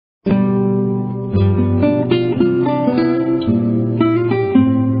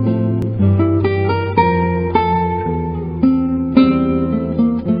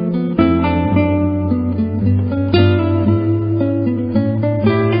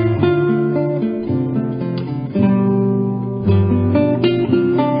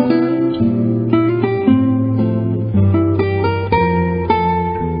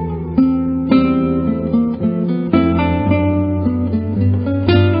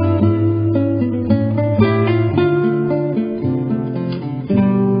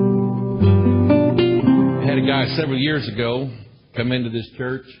several years ago, come into this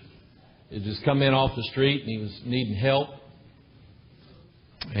church. He just come in off the street and he was needing help.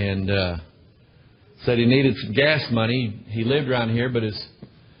 And said he needed some gas money. He lived around here, but his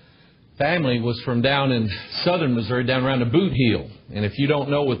family was from down in southern Missouri, down around the Boot Heel. And if you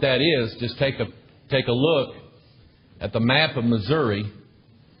don't know what that is, just take a look at the map of Missouri.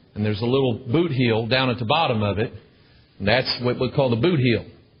 And there's a little Boot Heel down at the bottom of it. And that's what we call the Boot Heel.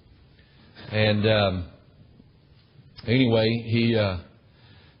 And anyway, he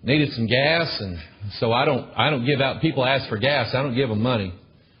needed some gas, and so I don't give out. People ask for gas, I don't give them money.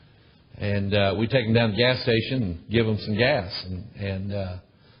 And we take him down to the gas station and give him some gas, and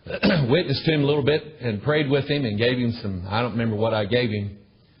witnessed to him a little bit and prayed with him and gave him some. I don't remember what I gave him.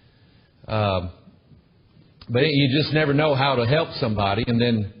 But you just never know how to help somebody. And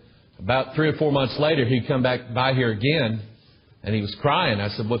then about 3 or 4 months later, he'd come back by here again, and he was crying. I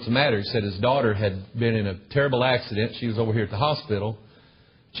said, "What's the matter?" He said his daughter had been in a terrible accident. She was over here at the hospital.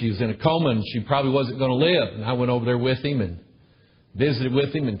 She was in a coma, and she probably wasn't going to live. And I went over there with him and visited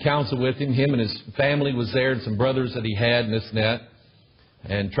with him and counseled with him. Him and his family was there, and some brothers that he had, and this and that.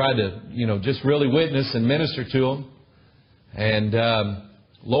 And tried to, just really witness and minister to him. And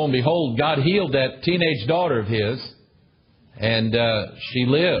lo and behold, God healed that teenage daughter of his. And she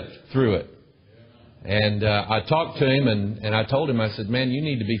lived through it. And I talked to him and I told him, I said, "Man, you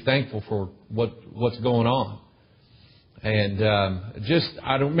need to be thankful for what's going on." And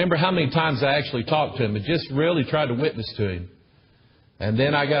I don't remember how many times I actually talked to him, but just really tried to witness to him. And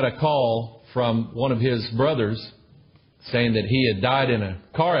then I got a call from one of his brothers saying that he had died in a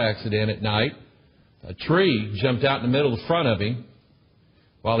car accident at night. A tree jumped out in the middle of the front of him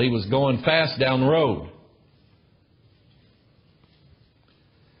while he was going fast down the road.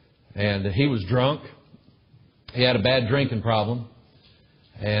 And he was drunk. He had a bad drinking problem.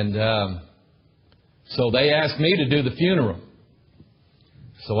 And so they asked me to do the funeral.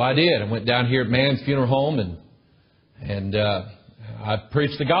 So I did. I went down here at Man's Funeral Home and I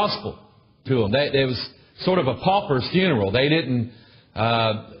preached the gospel to them. It was sort of a pauper's funeral. They didn't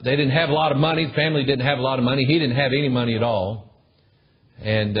have a lot of money. The family didn't have a lot of money. He didn't have any money at all.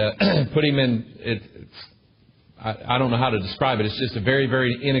 And put him in... I don't know how to describe it. It's just a very,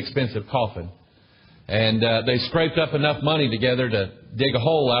 very inexpensive coffin. And they scraped up enough money together to dig a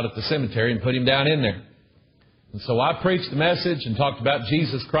hole out at the cemetery and put him down in there. And so I preached the message and talked about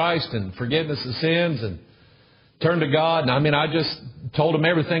Jesus Christ and forgiveness of sins and turned to God. And I just told him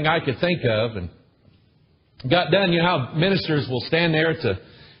everything I could think of. And got done. You know how ministers will stand there at the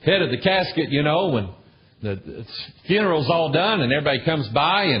head of the casket, when the funeral's all done and everybody comes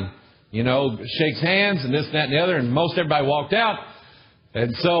by and shakes hands and this, that, and the other, and most everybody walked out.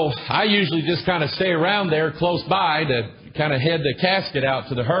 And so I usually just kind of stay around there close by to kind of head the casket out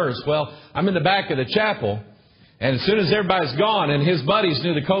to the hearse. Well, I'm in the back of the chapel, and as soon as everybody's gone and his buddies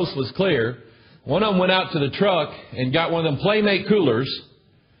knew the coast was clear, one of them went out to the truck and got one of them Playmate coolers,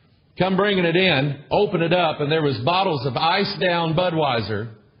 come bringing it in, opened it up, and there was bottles of iced down Budweiser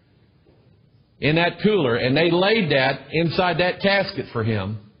in that cooler, and they laid that inside that casket for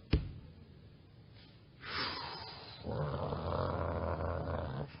him.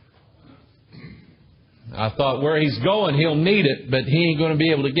 I thought where he's going, he'll need it, but he ain't going to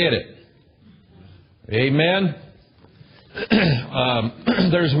be able to get it. Amen.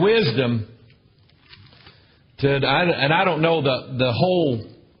 There's wisdom and I don't know the whole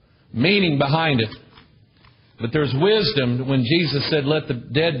meaning behind it, but there's wisdom when Jesus said, "Let the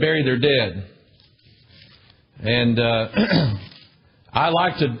dead bury their dead." And I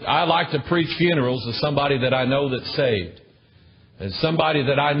like to preach funerals of somebody that I know that's saved. And somebody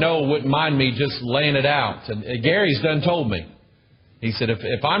that I know wouldn't mind me just laying it out. And Gary's done told me. He said,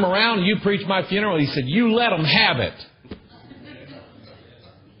 if I'm around and you preach my funeral, he said, you let them have it.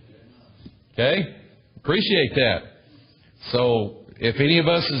 Okay? Appreciate that. So if any of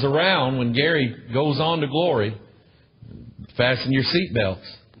us is around when Gary goes on to glory, fasten your seatbelts.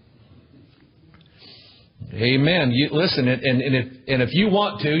 Amen. Listen, and if you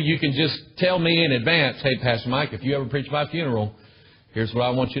want to, you can just tell me in advance, "Hey, Pastor Mike, if you ever preach my funeral, here's what I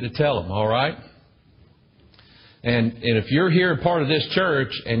want you to tell them." All right? And if you're here part of this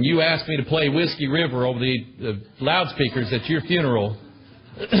church and you ask me to play Whiskey River over the loudspeakers at your funeral,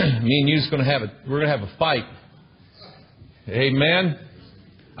 me and you's we're going to have a fight. Amen.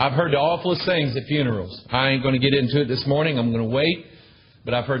 I've heard the awfulest things at funerals. I ain't going to get into it this morning. I'm going to wait.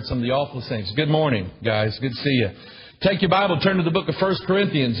 But I've heard some of the awful things. Good morning, guys. Good to see you. Take your Bible, turn to the book of 1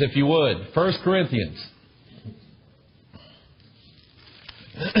 Corinthians, if you would. 1 Corinthians.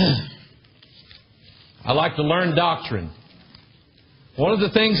 I like to learn doctrine. One of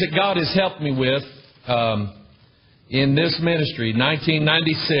the things that God has helped me with in this ministry.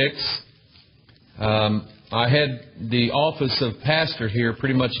 1996, I had the office of pastor here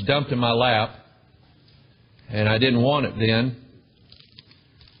pretty much dumped in my lap, and I didn't want it then.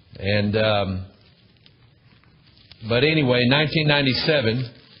 And but anyway,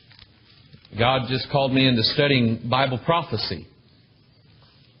 1997, God just called me into studying Bible prophecy.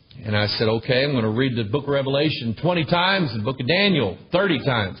 And I said, okay, I'm going to read the book of Revelation 20 times and the book of Daniel 30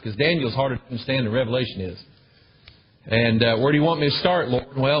 times, because Daniel's harder to understand than Revelation is. And where do you want me to start, Lord?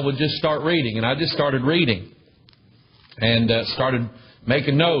 Well, we'll just start reading. And I just started reading and started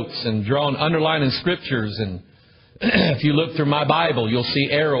making notes and drawing, underlining scriptures. And if you look through my Bible, you'll see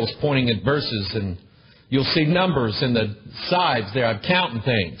arrows pointing at verses, and you'll see numbers in the sides there. I'm counting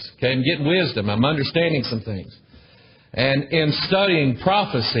things. Okay, I'm getting wisdom. I'm understanding some things. And in studying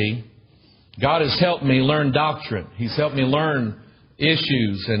prophecy, God has helped me learn doctrine. He's helped me learn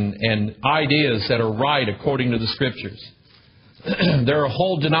issues and ideas that are right according to the Scriptures. There are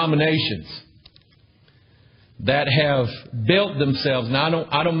whole denominations that have built themselves. Now,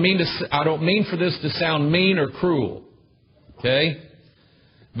 I don't mean for this to sound mean or cruel, okay?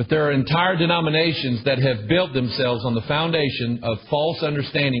 But there are entire denominations that have built themselves on the foundation of false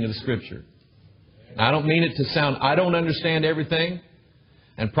understanding of the Scripture. I don't mean it to sound, I don't understand everything,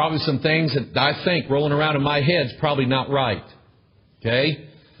 and probably some things that I think rolling around in my head is probably not right. Okay?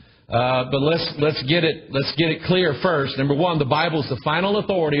 But let's get it clear first. Number one, the Bible is the final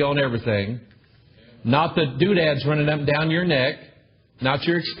authority on everything. Not the doodads running up and down your neck. Not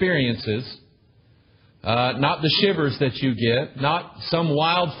your experiences. Not the shivers that you get. Not some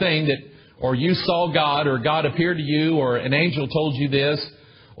wild thing that, or you saw God, or God appeared to you, or an angel told you this,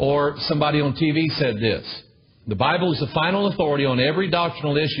 or somebody on TV said this. The Bible is the final authority on every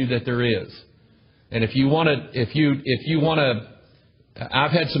doctrinal issue that there is. And if you want to,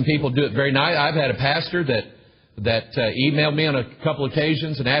 I've had some people do it very nice. I've had a pastor that emailed me on a couple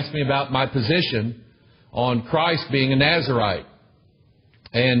occasions and asked me about my position on Christ being a Nazirite.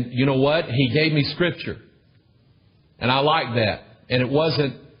 And you know what? He gave me Scripture. And I like that. And it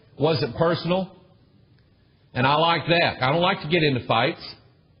wasn't personal. And I like that. I don't like to get into fights.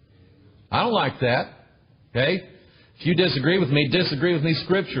 I don't like that. Okay? If you disagree with me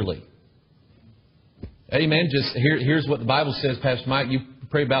scripturally. Amen. Just here's what the Bible says, Pastor Mike. You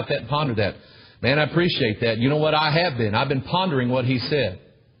pray about that and ponder that. Man, I appreciate that. You know what? I've been pondering what he said.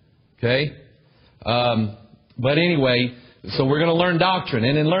 Okay? But anyway, so we're going to learn doctrine.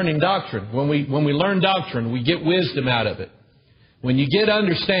 And in learning doctrine, when we learn doctrine, we get wisdom out of it. When you get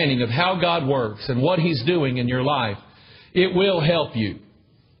understanding of how God works and what He's doing in your life, it will help you.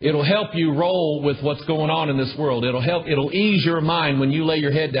 It'll help you roll with what's going on in this world. It'll ease your mind when you lay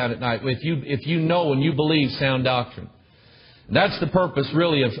your head down at night, if you know and you believe sound doctrine. That's the purpose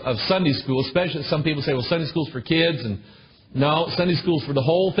really of Sunday school, especially some people say, well, Sunday school's for kids. And no, Sunday school's for the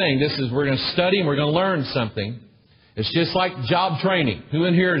whole thing. We're going to study and we're going to learn something. It's just like job training. Who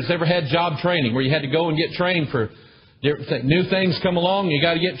in here has ever had job training where you had to go and get trained for different new things come along, you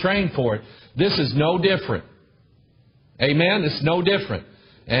got to get trained for it? This is no different. Amen? It's no different.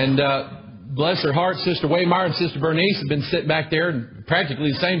 And bless her heart, Sister Waymire and Sister Bernice have been sitting back there in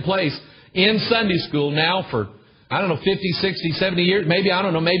practically the same place in Sunday school now for, 50, 60, 70 years. Maybe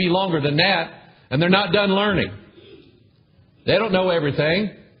longer than that. And they're not done learning. They don't know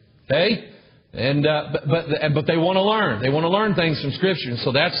everything. Okay? And but they want to learn. They want to learn things from Scripture. And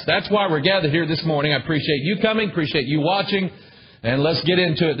so that's why we're gathered here this morning. I appreciate you coming. Appreciate you watching. And let's get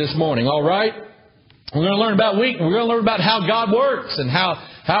into it this morning. All right? We're going to learn about weakness. We're going to learn about how God works and how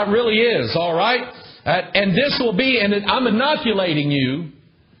it really is. All right? And this will be, and I'm inoculating you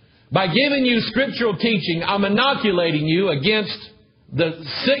by giving you scriptural teaching. I'm inoculating you against the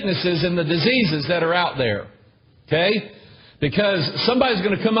sicknesses and the diseases that are out there. Okay? Because somebody's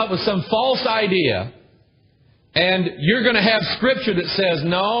going to come up with some false idea, and you're going to have Scripture that says,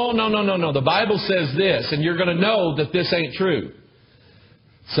 no, the Bible says this, and you're going to know that this ain't true.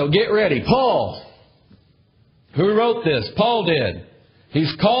 So get ready. Paul, who wrote this? Paul did.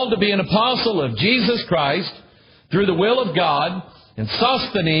 He's called to be an apostle of Jesus Christ through the will of God, and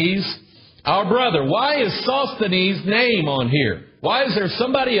Sosthenes, our brother. Why is Sosthenes' name on here? Why is there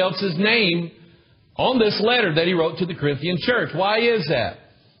somebody else's name on this letter that he wrote to the Corinthian church? Why is that?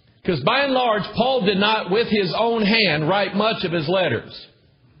 Because by and large, Paul did not, with his own hand, write much of his letters.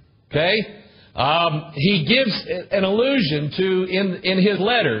 Okay? He gives an allusion to, in his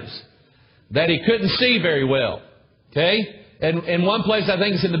letters, that he couldn't see very well. Okay? And in one place, I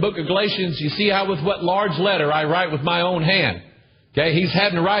think it's in the book of Galatians, you see how with what large letter I write with my own hand. Okay? He's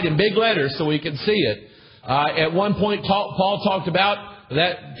having to write in big letters so we can see it. At one point, Paul talked about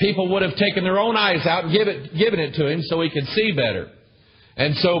that people would have taken their own eyes out and given it to him so he could see better.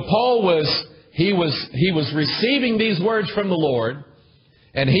 And so Paul was receiving these words from the Lord,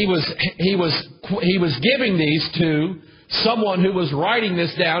 and he was giving these to someone who was writing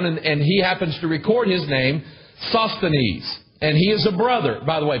this down, and he happens to record his name, Sosthenes. And he is a brother,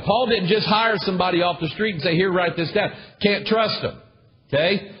 by the way. Paul didn't just hire somebody off the street and say, here, write this down. Can't trust him.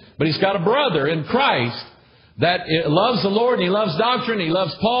 Okay? But he's got a brother in Christ that loves the Lord, and he loves doctrine, he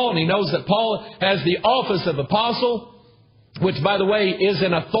loves Paul, and he knows that Paul has the office of apostle, which, by the way, is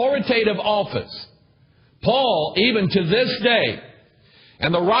an authoritative office. Paul, even to this day,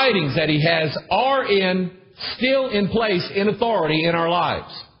 and the writings that he has are still in place in authority in our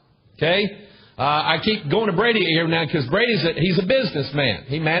lives. Okay? I keep going to Brady here now because he's a businessman.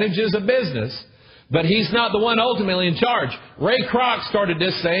 He manages a business, but he's not the one ultimately in charge. Ray Kroc started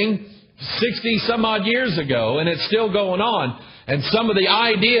this thing 60 some odd years ago, and it's still going on. And some of the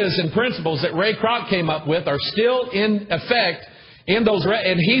ideas and principles that Ray Kroc came up with are still in effect in those,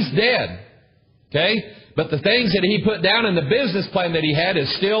 and he's dead. Okay? But the things that he put down in the business plan that he had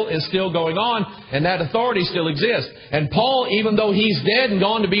is still going on, and that authority still exists. And Paul, even though he's dead and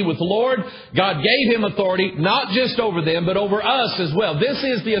gone to be with the Lord, God gave him authority, not just over them, but over us as well. This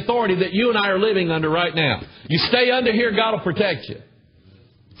is the authority that you and I are living under right now. You stay under here, God will protect you.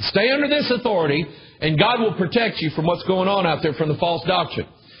 Stay under this authority, and God will protect you from what's going on out there, from the false doctrine.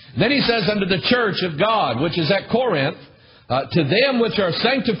 Then he says, under the church of God, which is at Corinth, to them which are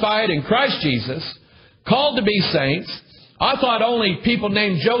sanctified in Christ Jesus, called to be saints. I thought only people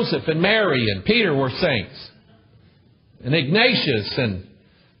named Joseph and Mary and Peter were saints. And Ignatius and...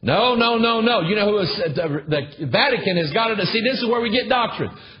 No. You know who is... The Vatican has got it... See, this is where we get doctrine.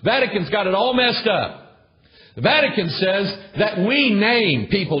 Vatican's got it all messed up. The Vatican says that we name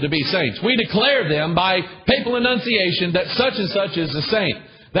people to be saints. We declare them by papal enunciation that such and such is a saint.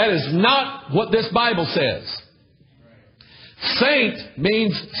 That is not what this Bible says. Saint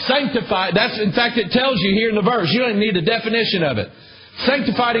means sanctified. In fact, it tells you here in the verse. You don't even need a definition of it.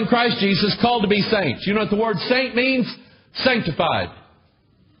 Sanctified in Christ Jesus, called to be saints. You know what the word saint means? Sanctified.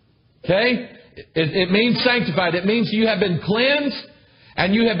 Okay? It means sanctified. It means you have been cleansed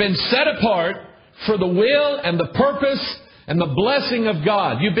and you have been set apart for the will and the purpose and the blessing of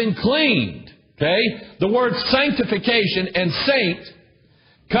God. You've been cleaned. Okay? The word sanctification and saint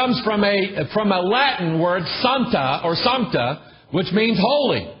comes from a Latin word, santa or sancta, which means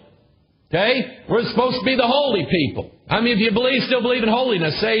holy. Okay? We're supposed to be the holy people. I mean, if you still believe in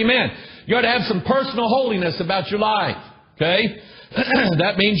holiness, say amen. You ought to have some personal holiness about your life. Okay?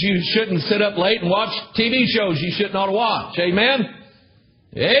 That means you shouldn't sit up late and watch TV shows you shouldn't ought to watch. Amen?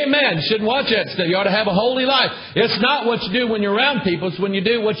 Amen. You shouldn't watch that stuff. You ought to have a holy life. It's not what you do when you're around people. It's what you're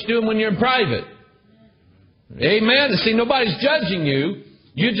doing when you're in private. Amen? See, nobody's judging you.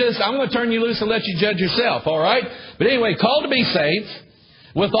 I'm going to turn you loose and let you judge yourself, all right? But anyway, called to be saints,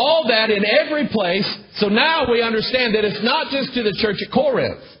 with all that in every place. So now we understand that it's not just to the church at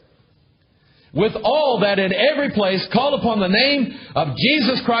Corinth. With all that in every place, call upon the name of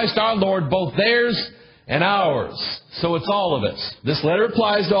Jesus Christ our Lord, both theirs and ours. So it's all of us. This letter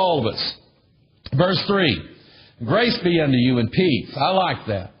applies to all of us. Verse 3, grace be unto you and peace. I like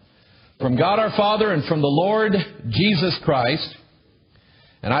that. From God our Father and from the Lord Jesus Christ.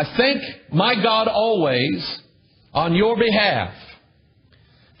 And I thank my God always on your behalf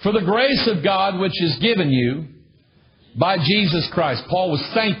for the grace of God which is given you by Jesus Christ. Paul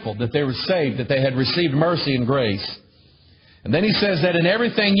was thankful that they were saved, that they had received mercy and grace. And then he says that in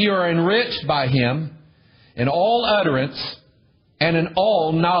everything you are enriched by Him, in all utterance and in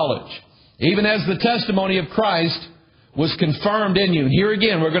all knowledge, even as the testimony of Christ was confirmed in you. And here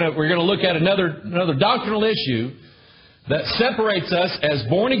again, we're going to look at another doctrinal issue that separates us as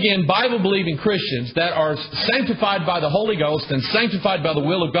born-again, Bible-believing Christians that are sanctified by the Holy Ghost and sanctified by the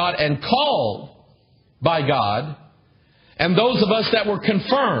will of God and called by God, and those of us that were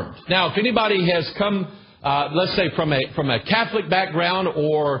confirmed. Now, if anybody has come, let's say, from a Catholic background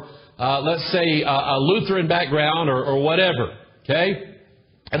or, let's say, a Lutheran background or whatever, okay?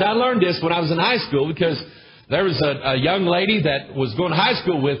 And I learned this when I was in high school because there was a young lady that was going to high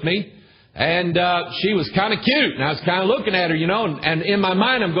school with me. And she was kind of cute, and I was kind of looking at her, and in my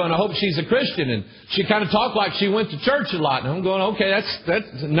mind I'm going, I hope she's a Christian. And she kind of talked like she went to church a lot, and I'm going, okay,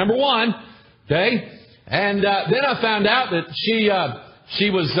 that's number one, okay. And then I found out that she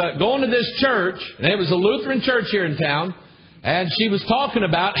was going to this church, and it was a Lutheran church here in town, and she was talking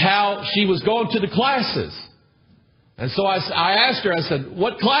about how she was going to the classes. And so I asked her, I said,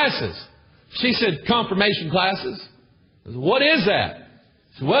 what classes? She said, confirmation classes. I said, what is that?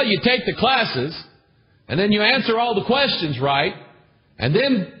 Well, you take the classes, and then you answer all the questions right, And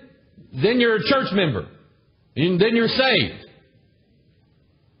then you're a church member. And then you're saved.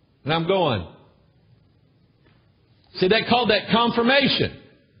 And I'm going, see, they called that confirmation.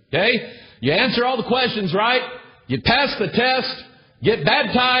 Okay? You answer all the questions right. You pass the test. Get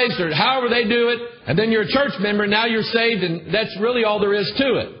baptized or however they do it. And then you're a church member. And now you're saved. And that's really all there is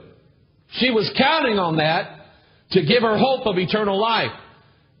to it. She was counting on that to give her hope of eternal life.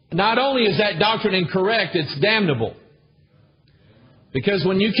 Not only is that doctrine incorrect, it's damnable. Because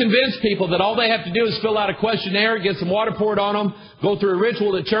when you convince people that all they have to do is fill out a questionnaire, get some water poured on them, go through a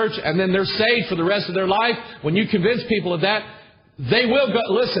ritual at church, and then they're saved for the rest of their life, when you convince people of that, they will go.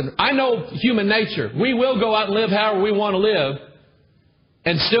 Listen, I know human nature. We will go out and live however we want to live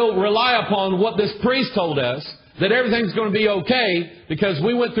and still rely upon what this priest told us, that everything's going to be okay because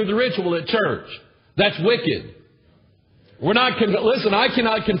we went through the ritual at church. That's wicked. Listen, I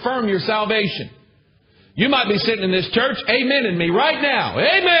cannot confirm your salvation. You might be sitting in this church, amening me right now,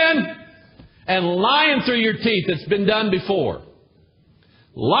 amen, and lying through your teeth. It's been done before.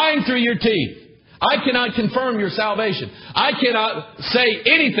 Lying through your teeth. I cannot confirm your salvation. I cannot say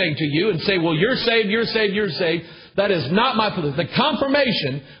anything to you and say, well, you're saved, you're saved, you're saved. That is not my position. The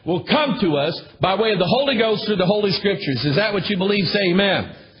confirmation will come to us by way of the Holy Ghost through the Holy Scriptures. Is that what you believe? Say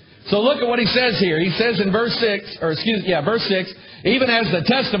amen. So look at what he says here. He says in verse 6, verse 6, even as the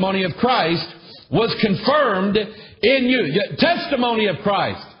testimony of Christ was confirmed in you. Testimony of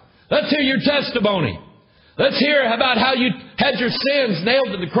Christ. Let's hear your testimony. Let's hear about how you had your sins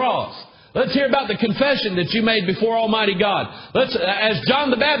nailed to the cross. Let's hear about the confession that you made before Almighty God. As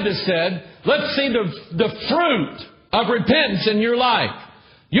John the Baptist said, let's see the fruit of repentance in your life.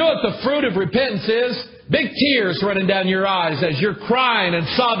 You know what the fruit of repentance is? Big tears running down your eyes as you're crying and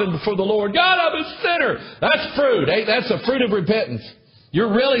sobbing before the Lord. God, I'm a sinner. That's fruit. That's a fruit of repentance.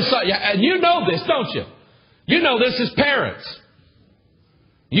 You're really sorry. And you know this, don't you? You know this as parents.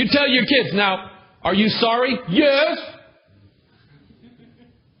 You tell your kids, now, are you sorry? Yes.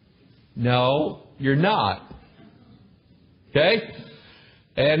 No, you're not. Okay?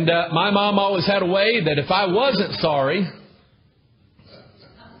 And my mom always had a way that if I wasn't sorry,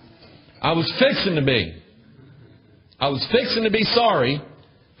 I was fixing to be. I was fixing to be sorry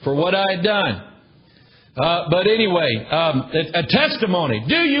for what I had done. But anyway, a testimony.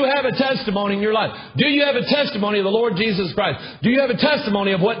 Do you have a testimony in your life? Do you have a testimony of the Lord Jesus Christ? Do you have a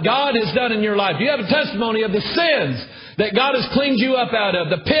testimony of what God has done in your life? Do you have a testimony of the sins that God has cleaned you up out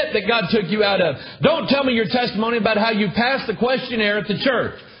of, the pit that God took you out of? Don't tell me your testimony about how you passed the questionnaire at the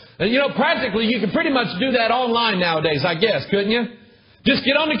church. And you know, practically you can pretty much do that online nowadays, I guess, couldn't you? Just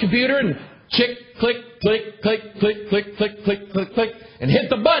get on the computer and click, click, click, click, click, click, click, click, click, click, and hit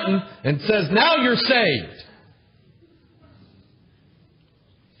the button and it says, now you're saved.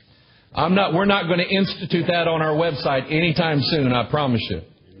 We're not going to institute that on our website anytime soon, I promise you.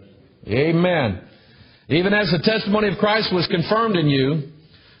 Amen. Even as the testimony of Christ was confirmed in you,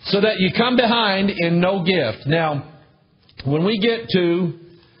 so that you come behind in no gift. Now, when we get to,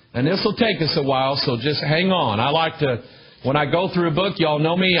 and this will take us a while, so just hang on. I like to, when I go through a book, y'all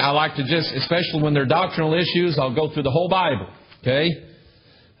know me, I like to just, especially when they're doctrinal issues, I'll go through the whole Bible. Okay?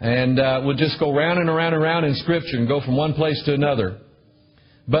 And we'll just go round and around and around in Scripture and go from one place to another.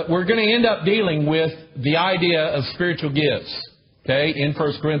 But we're going to end up dealing with the idea of spiritual gifts. Okay? In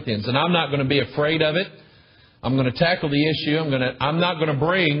 1 Corinthians. And I'm not going to be afraid of it. I'm going to tackle the issue. I'm not going to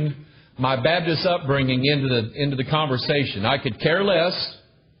bring my Baptist upbringing into the conversation. I could care less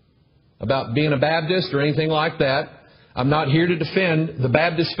about being a Baptist or anything like that. I'm not here to defend the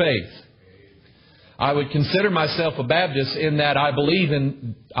Baptist faith. I would consider myself a Baptist in that I believe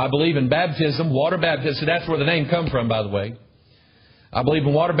in baptism, water baptism. That's where the name comes from, by the way. I believe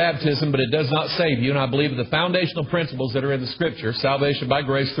in water baptism, but it does not save you. And I believe in the foundational principles that are in the Scripture. Salvation by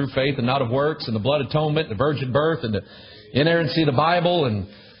grace through faith and not of works, and the blood atonement, and the virgin birth, and the inerrancy of the Bible. And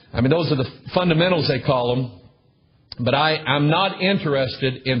those are the fundamentals, they call them. But I'm not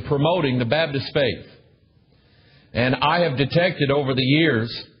interested in promoting the Baptist faith. And I have detected over the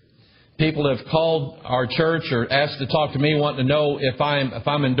years, people have called our church or asked to talk to me, wanting to know if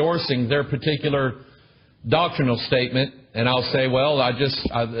I'm endorsing their particular doctrinal statement. And I'll say, well,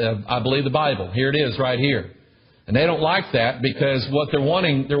 I believe the Bible. Here it is right here. And they don't like that because what they're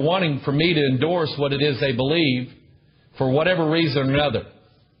wanting for me to endorse what it is they believe for whatever reason or another.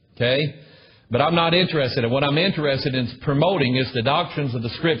 Okay? But I'm not interested in. What I'm interested in promoting is the doctrines of the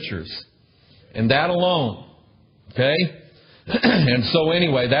Scriptures. And that alone. Okay? And so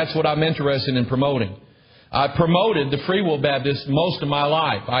anyway, that's what I'm interested in promoting. I promoted the Free Will Baptists most of my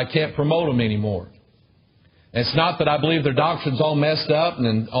life. I can't promote them anymore. It's not that I believe their doctrine's all messed up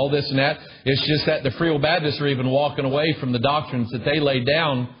and all this and that. It's just that the Free Will Baptists are even walking away from the doctrines that they laid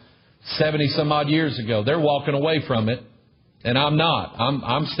down 70 some odd years ago. They're walking away from it, and I'm not.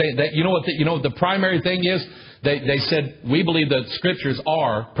 I'm staying. You know what the primary thing is? They said we believe that Scriptures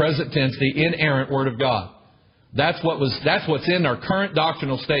are present tense, the inerrant Word of God. That's what's in our current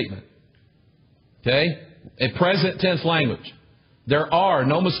doctrinal statement. Okay, a present tense language. There are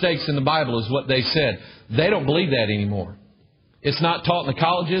no mistakes in the Bible, is what they said. They don't believe that anymore. It's not taught in the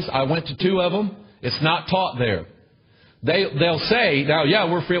colleges. I went to 2 of them. It's not taught there. They'll say, now, yeah,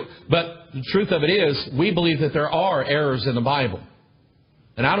 we're free. But the truth of it is, we believe that there are errors in the Bible.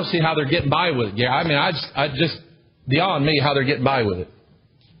 And I don't see how they're getting by with it. Yeah, I mean, I just beyond me how they're getting by with it.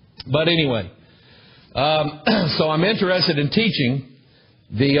 But anyway, so I'm interested in teaching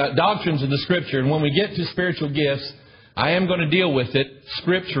the doctrines of the Scripture. And when we get to spiritual gifts, I am going to deal with it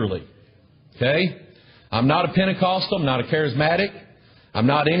scripturally. Okay? I'm not a Pentecostal. I'm not a charismatic. I'm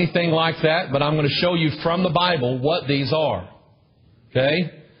not anything like that. But I'm going to show you from the Bible what these are.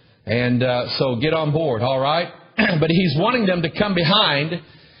 Okay? And so get on board. All right? But He's wanting them to come behind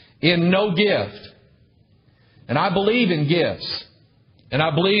in no gift. And I believe in gifts. And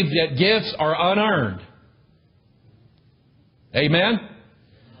I believe that gifts are unearned. Amen?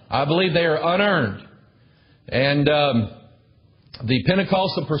 I believe they are unearned. And the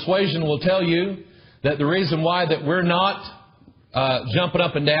Pentecostal persuasion will tell you that the reason why that we're not jumping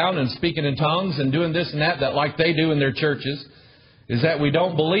up and down and speaking in tongues and doing this and that like they do in their churches is that we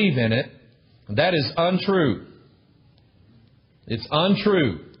don't believe in it. That is untrue. It's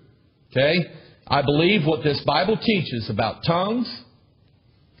untrue. Okay? I believe what this Bible teaches about tongues,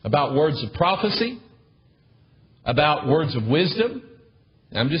 about words of prophecy, about words of wisdom.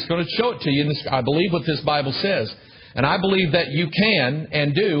 I'm just going to show it to you. I believe what this Bible says. And I believe that you can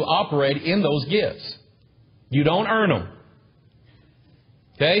and do operate in those gifts. You don't earn them.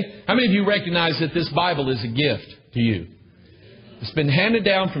 Okay? How many of you recognize that this Bible is a gift to you? It's been handed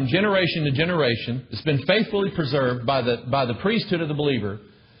down from generation to generation. It's been faithfully preserved by the priesthood of the believer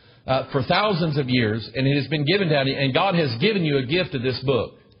for thousands of years. And it has been given down. And God has given you a gift of this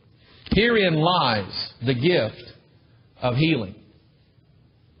book. Herein lies the gift of healing.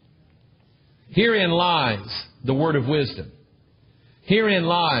 Herein lies the word of wisdom. Herein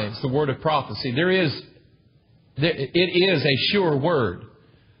lies the word of prophecy. It is a sure word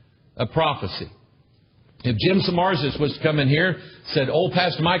of prophecy. If Jim Samardzis was to come in here, said, "Oh,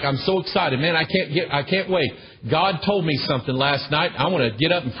 Pastor Mike, I'm so excited, man! I can't wait. God told me something last night. I want to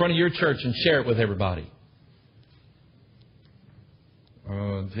get up in front of your church and share it with everybody."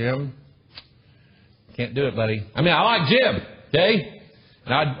 Jim, can't do it, buddy. I mean, I like Jim, okay?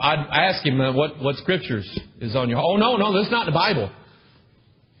 And I'd ask him what scriptures is on your... Oh, no, that's not the Bible.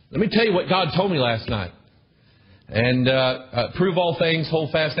 Let me tell you what God told me last night. And prove all things,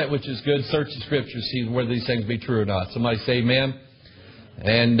 hold fast that which is good, search the scriptures, see whether these things be true or not. Somebody say amen.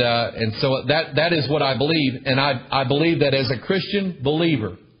 And so that is what I believe. And I believe that as a Christian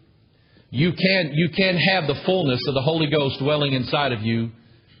believer, you can have the fullness of the Holy Ghost dwelling inside of you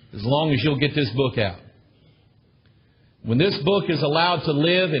as long as you'll get this book out. When this book is allowed to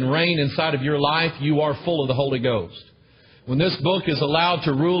live and reign inside of your life, you are full of the Holy Ghost. When this book is allowed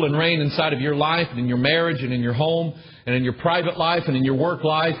to rule and reign inside of your life and in your marriage and in your home and in your private life and in your work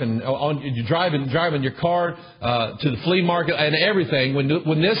life and you're driving your car to the flea market and everything,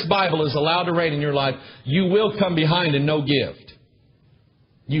 when this Bible is allowed to reign in your life, you will come behind in no gift.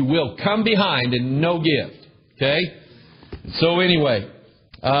 You will come behind in no gift. Okay? So anyway,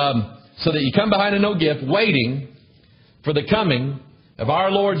 so that you come behind in no gift, waiting for the coming of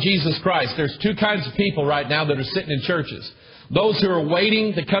our Lord Jesus Christ. There's 2 kinds of people right now that are sitting in churches. Those who are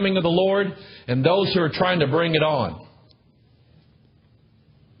waiting the coming of the Lord and those who are trying to bring it on.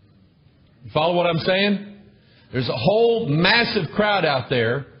 You follow what I'm saying? There's a whole massive crowd out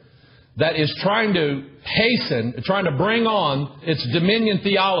there that is trying to trying to bring on its dominion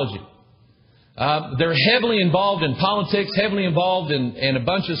theology. They're heavily involved in politics, heavily involved in a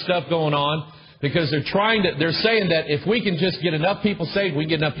bunch of stuff going on. Because they're saying that if we can just get enough people saved, we can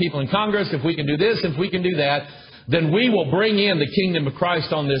get enough people in Congress, if we can do this, if we can do that, then we will bring in the kingdom of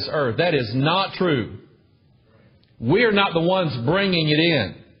Christ on this earth. That is not true. We're not the ones bringing it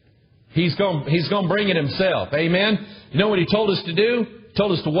in. He's going to bring it Himself. Amen? You know what He told us to do? He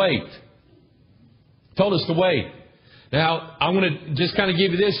told us to wait. He told us to wait. Now, I'm going to just kind of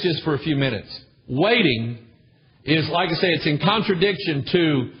give you this just for a few minutes. Waiting is, like I say, it's in contradiction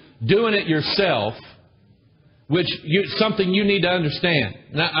to doing it yourself, which something you need to understand.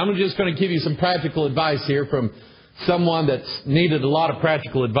 Now, I'm just going to give you some practical advice here from someone that's needed a lot of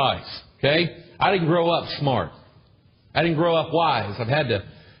practical advice. Okay? I didn't grow up smart. I didn't grow up wise. I've had to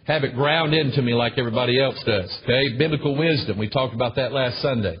have it ground into me like everybody else does. Okay? Biblical wisdom. We talked about that last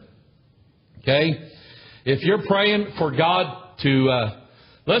Sunday. Okay? If you're praying for God to,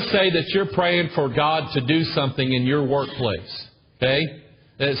 let's say that you're praying for God to do something in your workplace. Okay?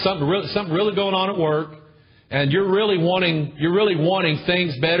 There's something really going on at work, and you're really wanting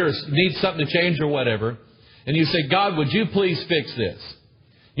things better, need something to change or whatever. And you say, God, would you please fix this?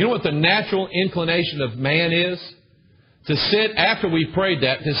 You know what the natural inclination of man is? To sit, after we prayed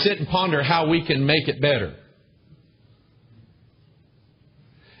that, to sit and ponder how we can make it better.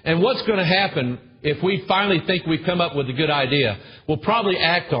 And what's going to happen if we finally think we've come up with a good idea? We'll probably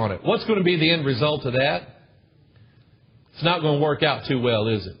act on it. What's going to be the end result of that? It's not going to work out too well,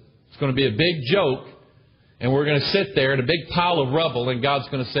 is it? It's going to be a big joke, and we're going to sit there in a big pile of rubble, and God's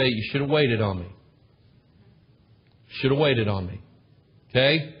going to say, you should have waited on me. Should have waited on me.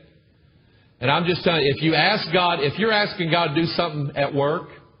 Okay? And I'm just telling you, if you're asking God to do something at work,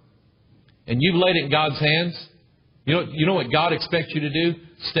 and you've laid it in God's hands, you know what God expects you to do?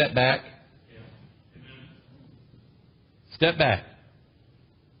 Step back. Step back.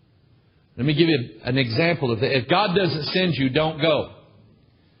 Let me give you an example of that. If God doesn't send you, don't go.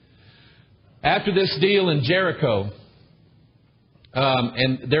 After this deal in Jericho,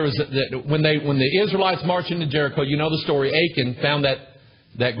 and there was when the Israelites marched into Jericho, you know the story. Achan found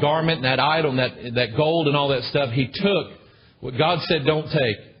that garment, and that idol, and that gold and all that stuff. He took what God said don't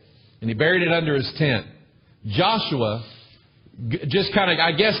take, and he buried it under his tent. Joshua, just kind of,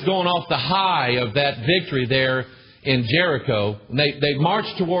 I guess, going off the high of that victory there in Jericho, and they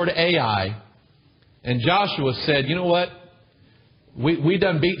marched toward Ai, and Joshua said, you know what? We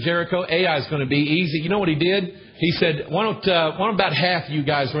done beat Jericho. Ai is going to be easy. You know what he did? He said, why don't about half of you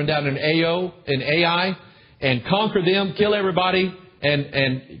guys run down in Ai and conquer them, kill everybody,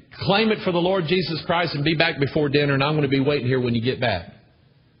 and claim it for the Lord Jesus Christ and be back before dinner, and I'm going to be waiting here when you get back.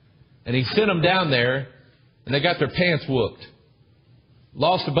 And he sent them down there, and they got their pants whooped.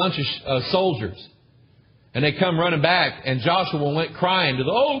 Lost a bunch of soldiers. And they come running back, and Joshua went crying to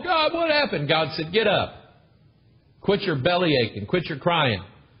oh God, what happened? God said, get up. Quit your belly aching. Quit your crying.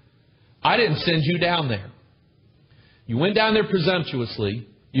 I didn't send you down there. You went down there presumptuously.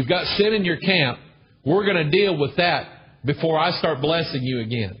 You've got sin in your camp. We're going to deal with that before I start blessing you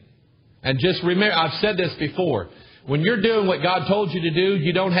again. And just remember, I've said this before. When you're doing what God told you to do,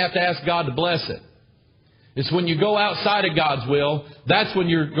 you don't have to ask God to bless it. It's when you go outside of God's will, that's when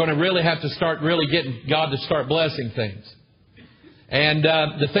you're going to really have to start really getting God to start blessing things. And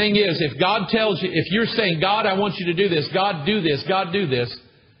the thing is, if God tells you, if you're saying, God, I want you to do this, God, do this, God, do this,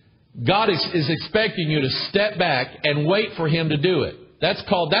 God is expecting you to step back and wait for Him to do it. That's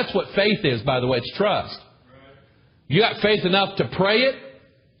what faith is, by the way. It's trust. You got faith enough to pray it,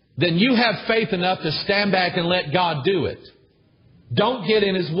 then you have faith enough to stand back and let God do it. Don't get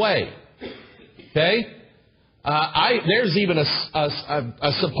in His way. Okay? There's even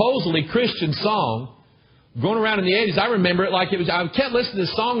a supposedly Christian song going around in the 80s. I remember it like it was. I kept listening to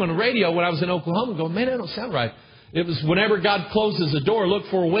this song on the radio when I was in Oklahoma going, man, that don't sound right. It was whenever God closes a door, look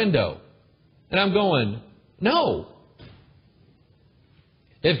for a window. And I'm going, no.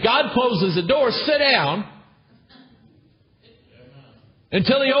 If God closes the door, sit down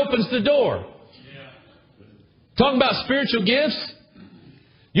until He opens the door. Talking about spiritual gifts.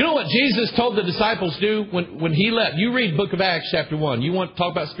 You know what Jesus told the disciples to do when He left? You read Book of Acts chapter 1. You want to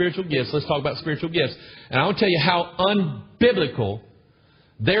talk about spiritual gifts. Let's talk about spiritual gifts. And I want to tell you how unbiblical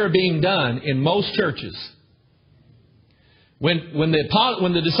they're being done in most churches. When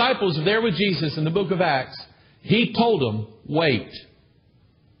the disciples were there with Jesus in the Book of Acts, He told them, wait.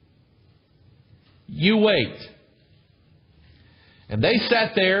 You wait. And they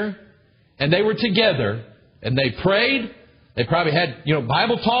sat there and they were together and they prayed. They probably had,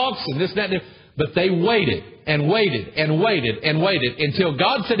 Bible talks and this, that, and that. But they waited and waited and waited and waited until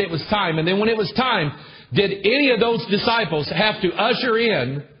God said it was time. And then when it was time, did any of those disciples have to usher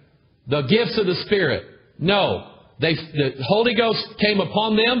in the gifts of the Spirit? No. The Holy Ghost came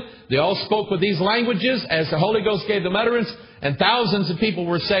upon them. They all spoke with these languages as the Holy Ghost gave them utterance. And thousands of people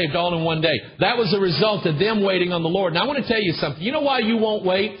were saved all in one day. That was the result of them waiting on the Lord. Now I want to tell you something. You know why you won't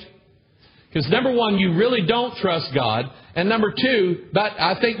wait? Because number one, you really don't trust God. And number two, but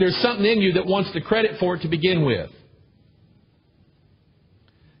I think there's something in you that wants the credit for it to begin with.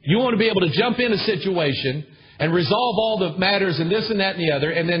 You want to be able to jump in a situation and resolve all the matters and this and that and the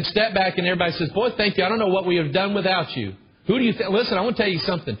other, and then step back and everybody says, boy, thank you. I don't know what we have done without you. Who do you think? Listen, I want to tell you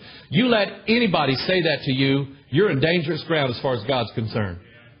something. You let anybody say that to you, you're in dangerous ground as far as God's concerned.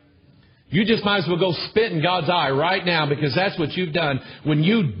 You just might as well go spit in God's eye right now, because that's what you've done when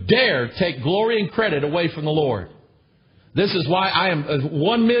you dare take glory and credit away from the Lord. This is why I am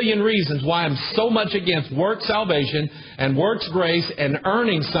 1 million reasons why I'm so much against works salvation and works grace and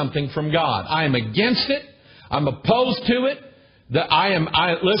earning something from God. I am against it. I'm opposed to it.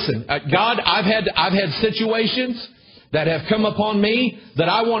 Listen, God, I've had situations that have come upon me that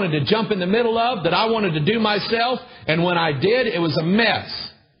I wanted to jump in the middle of, that I wanted to do myself, and when I did, it was a mess.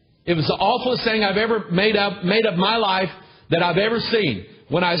 It was the awfulest thing I've ever made up my life that I've ever seen.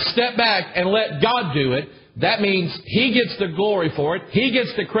 When I step back and let God do it, that means He gets the glory for it. He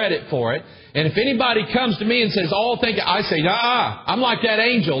gets the credit for it. And if anybody comes to me and says, I say, I'm like that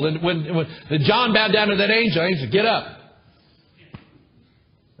angel. And when John bowed down to that angel, he said, get up.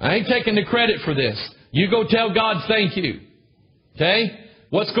 I ain't taking the credit for this. You go tell God thank you. Okay?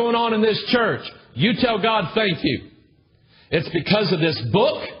 What's going on in this church? You tell God thank you. It's because of this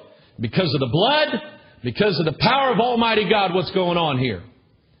book, because of the blood, because of the power of Almighty God, what's going on here.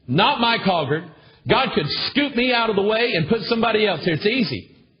 Not Mike Hoggard. God could scoop me out of the way and put somebody else here. It's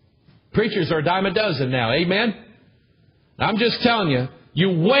easy. Preachers are a dime a dozen now. Amen? I'm just telling you,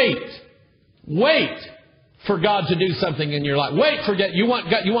 you wait for God to do something in your life. You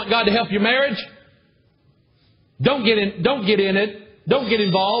want God to help your marriage? Don't get in it. Don't get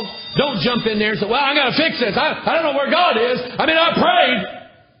involved. Don't jump in there and say, well, I got to fix this. I don't know where God is. I prayed.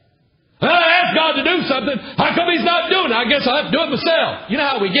 I asked God to do something. How come He's not doing it? I guess I'll have to do it myself. You know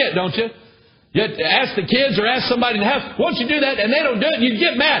how we get, don't you? You ask the kids or ask somebody in the house, won't you do that? And they don't do it, and you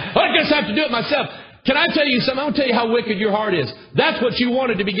get mad. I guess I have to do it myself. Can I tell you something? I'm going to tell you how wicked your heart is. That's what you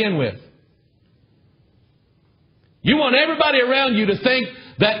wanted to begin with. You want everybody around you to think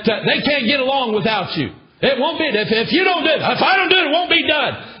that they can't get along without you. It won't be. If you don't do it, if I don't do it, it won't be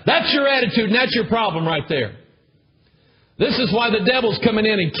done. That's your attitude, and that's your problem right there. This is why the devil's coming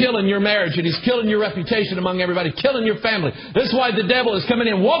in and killing your marriage, and he's killing your reputation among everybody, killing your family. This is why the devil is coming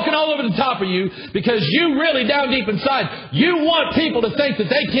in, walking all over the top of you, because you really, down deep inside, you want people to think that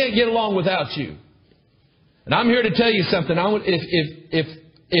they can't get along without you. And I'm here to tell you something.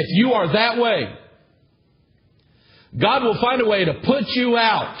 If you are that way, God will find a way to put you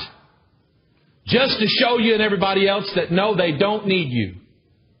out just to show you and everybody else that no, they don't need you.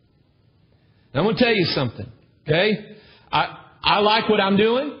 Now, I'm going to tell you something, okay? I like what I'm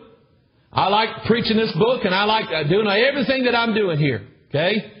doing. I like preaching this book, and I like doing everything that I'm doing here.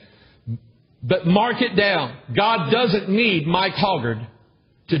 Okay? But mark it down. God doesn't need Mike Hoggard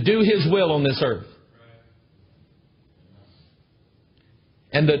to do His will on this earth.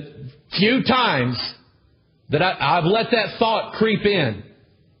 And the few times that I've let that thought creep in,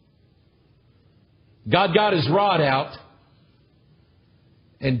 God got His rod out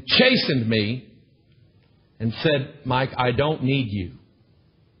and chastened me and said, Mike, I don't need you.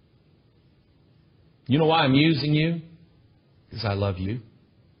 You know why I'm using you? Because I love you.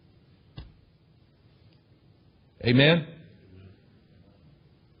 Amen?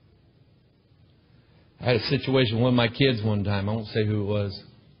 I had a situation with one of my kids one time. I won't say who it was.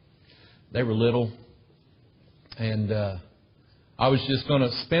 They were little. And I was just going to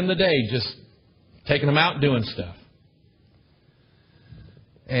spend the day just taking them out and doing stuff.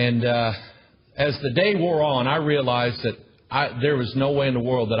 And as the day wore on, I realized that there was no way in the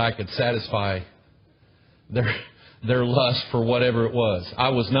world that I could satisfy their lust for whatever it was. I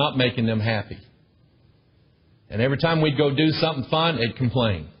was not making them happy. And every time we'd go do something fun, they'd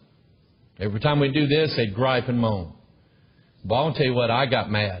complain. Every time we'd do this, they'd gripe and moan. But I'll tell you what, I got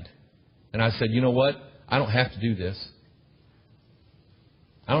mad. And I said, you know what? I don't have to do this.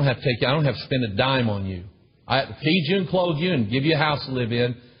 I don't have to spend a dime on you. I have to feed you and clothe you and give you a house to live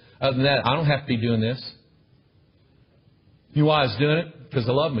in. Other than that, I don't have to be doing this. You know why I was doing it? Because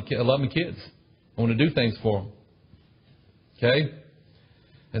I love my kids. I want to do things for them. Okay?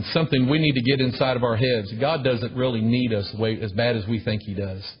 And something we need to get inside of our heads. God doesn't really need us as bad as we think He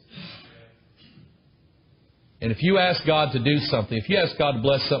does. And if you ask God to do something, if you ask God to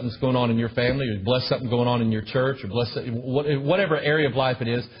bless something that's going on in your family, or bless something going on in your church, or bless whatever area of life it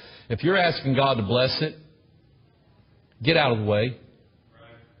is, if you're asking God to bless it, get out of the way.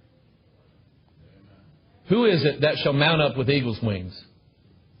 Who is it that shall mount up with eagle's wings?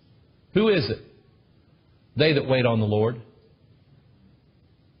 Who is it? They that wait on the Lord.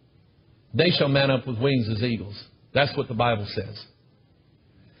 They shall mount up with wings as eagles. That's what the Bible says.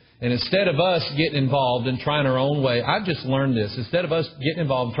 And instead of us getting involved and trying our own way, I've just learned this. Instead of us getting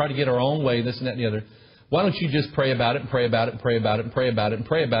involved and trying to get our own way, this and that and the other, why don't you just pray about it and pray about it and pray about it and pray about it and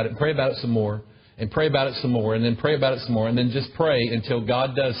pray about it and pray about it some more and pray about it some more and then pray about it some more and then just pray until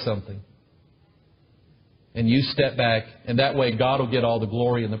God does something. and you step back, and that way God will get all the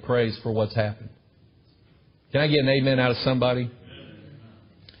glory and the praise for what's happened. Can I get an amen out of somebody?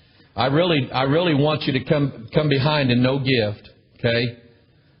 I really want you to come behind in no gift, okay?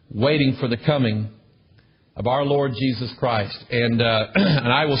 Waiting for the coming of our Lord Jesus Christ. And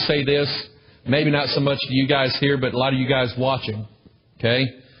I will say this, maybe not so much to you guys here, but a lot of you guys watching, okay?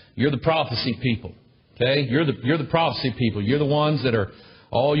 You're the prophecy people, okay? You're the prophecy people. You're the ones that are,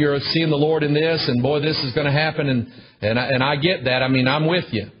 you're seeing the Lord in this, and boy, this is going to happen, and I get that. I mean, I'm with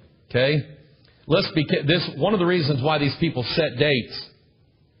you, okay? One of the reasons why these people set dates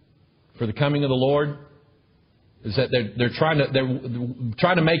for the coming of the Lord is that they're trying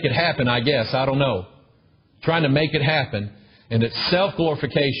to make it happen, I guess. I don't know. Trying to make it happen. And it's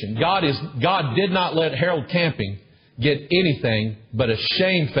self-glorification. God did not let Harold Camping get anything but a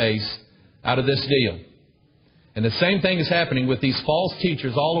shame face out of this deal. And the same thing is happening with these false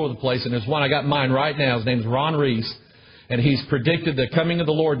teachers all over the place. And there's one, I got mine right now. His name is Ron Reese. And he's predicted the coming of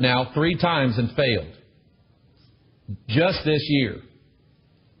the Lord now 3 times and failed. Just this year.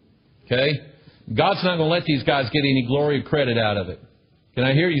 Okay? God's not going to let these guys get any glory or credit out of it. Can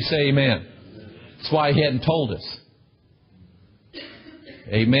I hear you say amen? That's why He hadn't told us.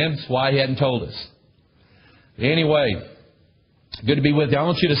 Amen? That's why He hadn't told us. Anyway, good to be with you. I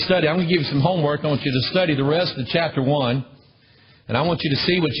want you to study. I'm going to give you some homework. I want you to study the rest of chapter 1. And I want you to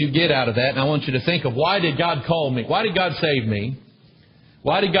see what you get out of that. And I want you to think of, why did God call me? Why did God save me?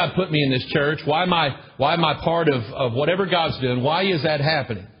 Why did God put me in this church? Why am I part of whatever God's doing? Why is that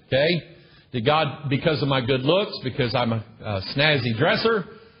happening? Okay? Did God, because of my good looks, because I'm a snazzy dresser,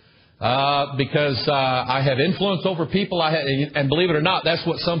 because I have influence over people, and believe it or not, that's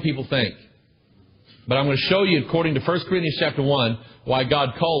what some people think. But I'm going to show you, according to 1 Corinthians chapter 1, why God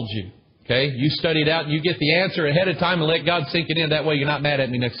called you. Okay? You study it out, and you get the answer ahead of time, and let God sink it in. That way you're not mad at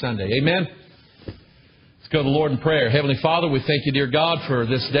me next Sunday. Amen? Let's go to the Lord in prayer. Heavenly Father, we thank you, dear God, for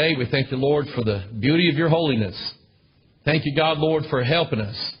this day. We thank you, Lord, for the beauty of your holiness. Thank you, God, Lord, for helping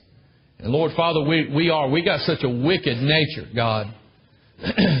us. And Lord, Father, we got such a wicked nature, God,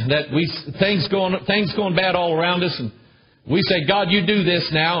 that things going bad all around us, and we say, God, you do this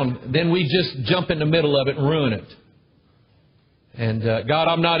now, and then we just jump in the middle of it and ruin it. And God,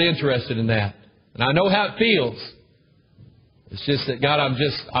 I'm not interested in that. And I know how it feels. It's just that, God,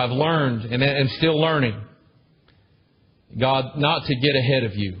 I've learned and am still learning, God, not to get ahead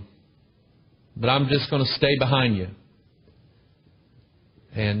of you. But I'm just going to stay behind you.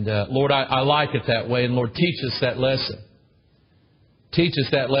 And Lord, I like it that way. And Lord, teach us that lesson. Teach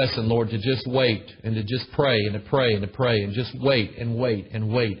us that lesson, Lord, to just wait and to just pray and to pray and to pray and just wait and wait and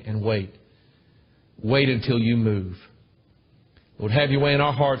wait and wait. Wait until you move. Lord, have your way in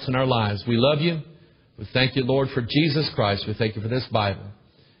our hearts and our lives. We love you. We thank you, Lord, for Jesus Christ. We thank you for this Bible.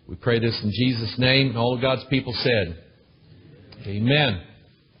 We pray this in Jesus' name. And all of God's people said, amen.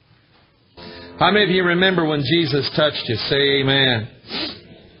 How many of you remember when Jesus touched you? Say amen.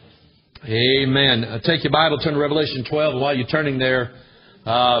 Amen. Take your Bible, turn to Revelation 12. While you're turning there,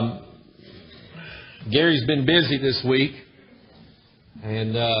 Gary's been busy this week.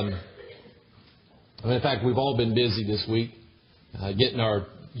 And in fact, we've all been busy this week, getting our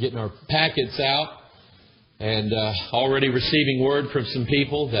packets out and already receiving word from some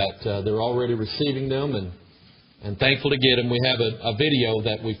people that they're already receiving them and thankful to get them. We have a video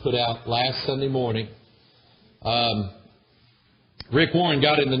that we put out last Sunday morning. Rick Warren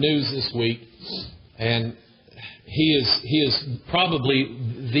got in the news this week, and he is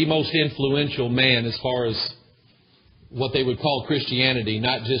probably the most influential man as far as what they would call Christianity,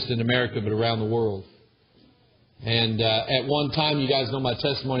 not just in America but around the world. And at one time, you guys know my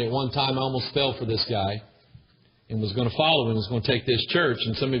testimony, at one time I almost fell for this guy and was going to follow him, was going to take this church.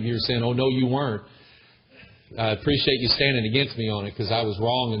 And some of you are saying, oh, no, you weren't. I appreciate you standing against me on it because I was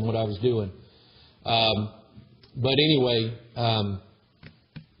wrong in what I was doing. But anyway,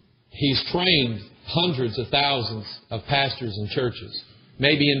 he's trained hundreds of thousands of pastors and churches,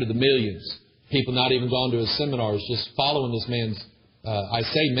 maybe into the millions. People not even gone to his seminars, just following this man's, I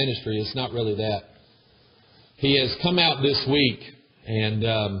say ministry, it's not really that. He has come out this week, and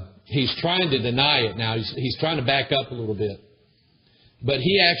he's trying to deny it now. He's trying to back up a little bit. But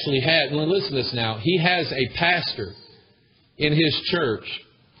he actually had, well, listen to this now, he has a pastor in his church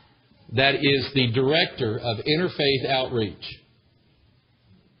that is the director of interfaith outreach.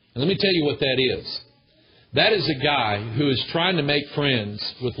 And let me tell you what that is. That is a guy who is trying to make friends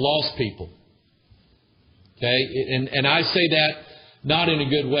with lost people. Okay? And I say that not in a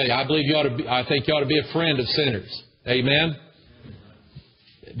good way. I believe I think you ought to be a friend of sinners. Amen?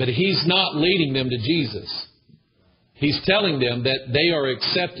 But he's not leading them to Jesus. He's telling them that they are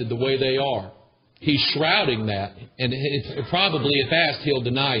accepted the way they are. He's shrouding that. And probably, if asked, he'll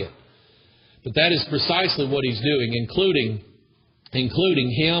deny it. But that is precisely what he's doing,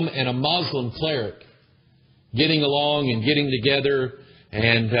 including him and a Muslim cleric getting along and getting together.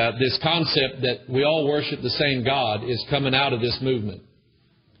 And this concept that we all worship the same God is coming out of this movement.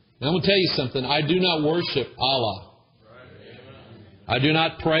 Now, I'm going to tell you something. I do not worship Allah. I do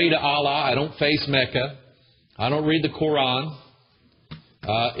not pray to Allah. I don't face Mecca. I don't read the Quran.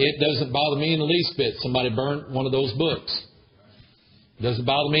 It doesn't bother me in the least bit. Somebody burned one of those books. It doesn't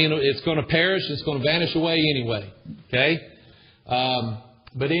bother me. It's going to perish. It's going to vanish away anyway. Okay?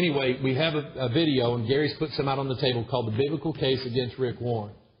 But anyway, we have a video, and Gary's put some out on the table called The Biblical Case Against Rick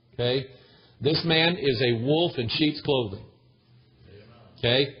Warren. Okay? This man is a wolf in sheep's clothing.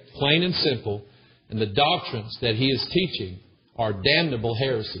 Okay? Plain and simple. And the doctrines that he is teaching are damnable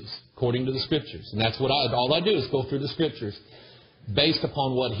heresies, according to the Scriptures. And that's what all I do is go through the Scriptures based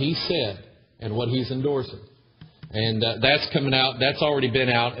upon what he said and what he's endorsing. And that's coming out. That's already been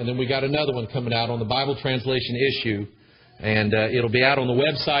out. And then we got another one coming out on the Bible translation issue. And it'll be out on the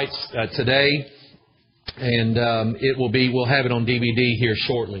websites today. And we'll have it on DVD here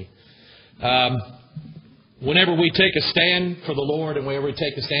shortly. Whenever we take a stand for the Lord and whenever we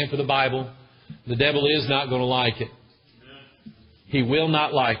take a stand for the Bible, the devil is not going to like it. He will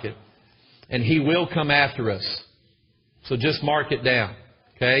not like it. And he will come after us. So just mark it down.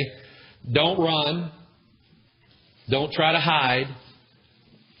 Okay? Don't run. Don't try to hide.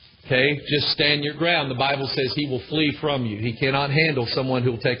 Okay? Just stand your ground. The Bible says he will flee from you. He cannot handle someone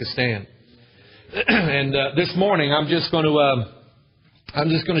who will take a stand. And this morning I'm just going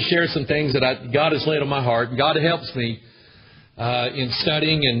to share some things that God has laid on my heart. God helps me in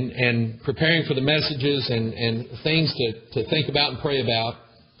studying and preparing for the messages and things to think about and pray about.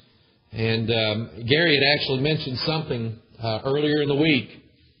 And Gary had actually mentioned something earlier in the week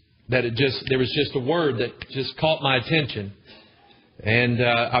that there was just a word that just caught my attention. And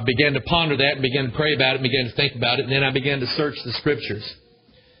I began to ponder that and began to pray about it and began to think about it. And then I began to search the Scriptures.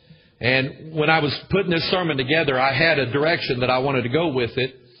 And when I was putting this sermon together, I had a direction that I wanted to go with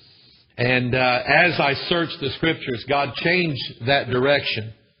it. And as I searched the Scriptures, God changed that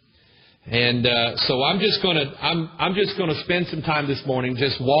direction. And so I'm just going to spend some time this morning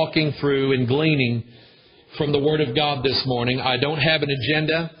just walking through and gleaning from the Word of God this morning. I don't have an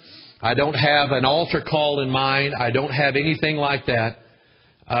agenda. I don't have an altar call in mind. I don't have anything like that.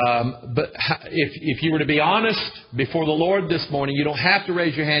 But if you were to be honest before the Lord this morning, you don't have to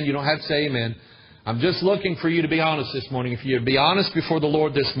raise your hand. You don't have to say amen. I'm just looking for you to be honest this morning. If you would be honest before the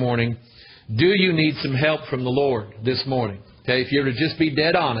Lord this morning, do you need some help from the Lord this morning? Okay, if you were to just be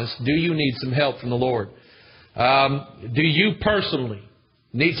dead honest, do you need some help from the Lord? Do you personally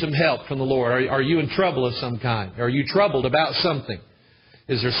need some help from the Lord? Are you in trouble of some kind? Are you troubled about something?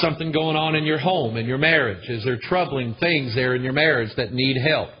 Is there something going on in your home, in your marriage? Is there troubling things there in your marriage that need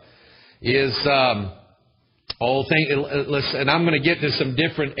help? And I'm going to get to some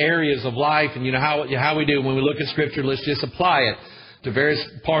different areas of life, and you know how we do when we look at Scripture. Let's just apply it to various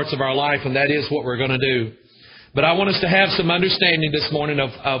parts of our life, and that is what we're going to do. But I want us to have some understanding this morning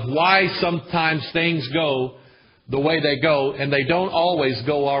of why sometimes things go the way they go, and they don't always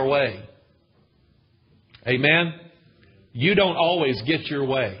go our way. Amen? You don't always get your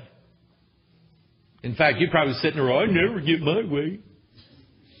way. In fact, you're probably sitting there, I never get my way.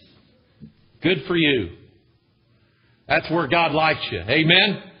 Good for you. That's where God likes you.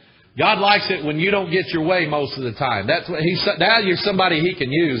 Amen? God likes it when you don't get your way most of the time. Now you're somebody He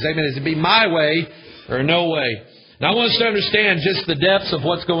can use. Amen? Is it be my way or no way? Now I want us to understand just the depths of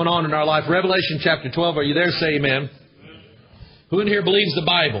what's going on in our life. Revelation chapter 12. Are you there? Say amen. Who in here believes the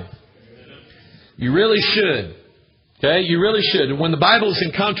Bible? You really should. Okay, you really should. And when the Bible is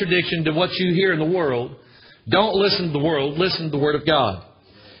in contradiction to what you hear in the world, don't listen to the world. Listen to the Word of God.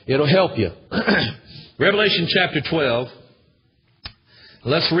 It'll help you. Revelation chapter 12.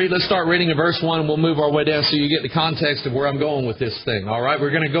 Let's start reading in verse 1 and we'll move our way down so you get the context of where I'm going with this thing. All right,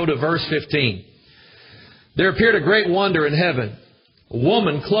 we're going to go to verse 15. There appeared a great wonder in heaven. A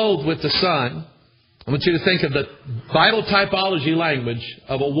woman clothed with the sun. I want you to think of the Bible typology language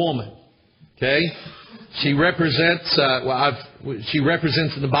of a woman. Okay? She represents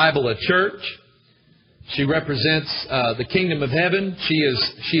in the Bible a church. She represents the kingdom of heaven. She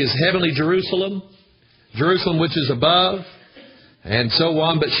is heavenly Jerusalem, Jerusalem which is above, and so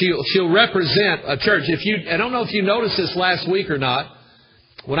on. But she'll represent a church. I don't know if you noticed this last week or not.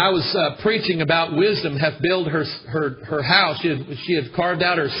 When I was preaching about wisdom hath built her house, she had carved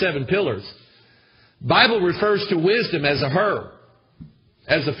out her 7 pillars. Bible refers to wisdom as a her.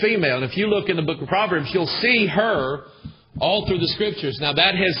 As a female. And if you look in the book of Proverbs, you'll see her all through the Scriptures. Now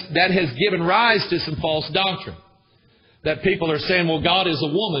that has given rise to some false doctrine. That people are saying, well, God is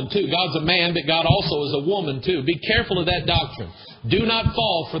a woman too. God's a man, but God also is a woman too. Be careful of that doctrine. Do not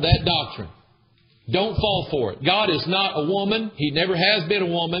fall for that doctrine. Don't fall for it. God is not a woman. He never has been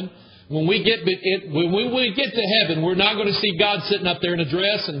a woman. When we get to heaven, we're not going to see God sitting up there in a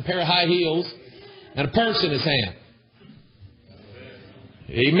dress and a pair of high heels and a purse in His hand.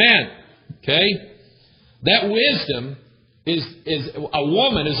 Amen. Okay? That wisdom is a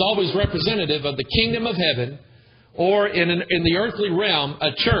woman is always representative of the kingdom of heaven, or in the earthly realm,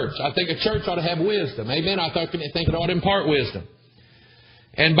 a church. I think a church ought to have wisdom. Amen. I think it ought to impart wisdom.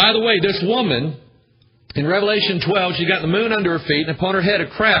 And by the way, this woman, in Revelation 12, she's got the moon under her feet, and upon her head a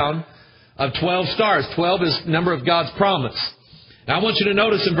crown of 12 stars. 12 is the number of God's promise. Now I want you to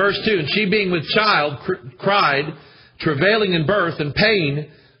notice in verse 2, and she being with child cried, travailing in birth and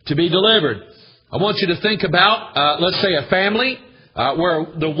pain to be delivered. I want you to think about, let's say, a family where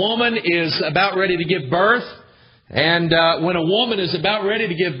the woman is about ready to give birth. And when a woman is about ready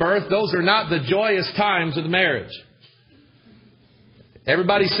to give birth, those are not the joyous times of the marriage.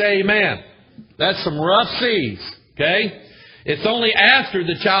 Everybody say amen. That's some rough seas. Okay? It's only after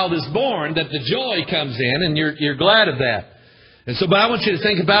the child is born that the joy comes in, and you're glad of that. And so, but I want you to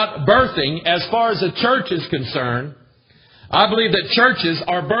think about birthing. As far as the church is concerned, I believe that churches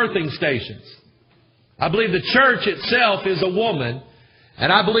are birthing stations. I believe the church itself is a woman.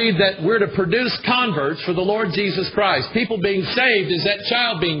 And I believe that we're to produce converts for the Lord Jesus Christ. People being saved is that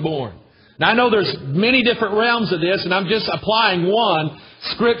child being born. Now I know there's many different realms of this, and I'm just applying one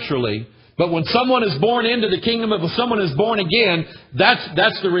scripturally. But when someone is born into the kingdom, if someone is born again,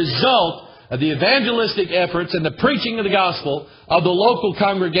 that's the result of the evangelistic efforts and the preaching of the gospel of the local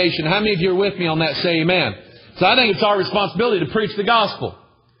congregation. How many of you are with me on that? Say amen. So I think it's our responsibility to preach the gospel,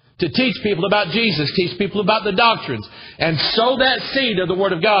 to teach people about Jesus, teach people about the doctrines, and sow that seed of the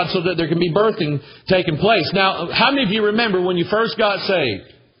Word of God so that there can be birthing taking place. Now, how many of you remember when you first got saved?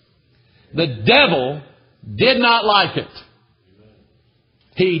 The devil did not like it.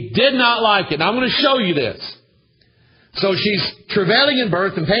 He did not like it. And I'm going to show you this. So she's travailing in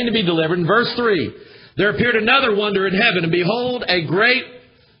birth and pain to be delivered. In verse 3, there appeared another wonder in heaven, and behold, a great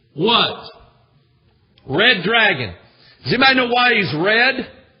what? Red dragon. Does anybody know why he's red?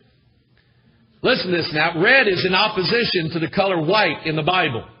 Listen to this now. Red is in opposition to the color white in the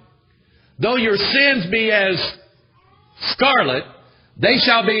Bible. Though your sins be as scarlet, they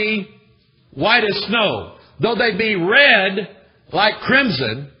shall be white as snow. Though they be red like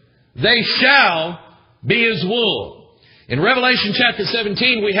crimson, they shall be as wool. In Revelation chapter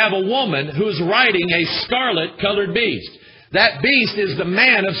 17, we have a woman who is riding a scarlet-colored beast. That beast is the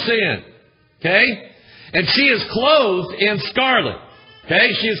man of sin. Okay? And she is clothed in scarlet.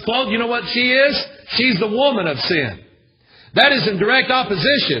 Okay? She is clothed. You know what she is? She's the woman of sin. That is in direct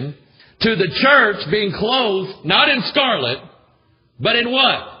opposition to the church being clothed, not in scarlet, but in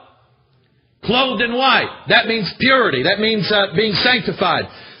what? Clothed in white. That means purity. That means being sanctified.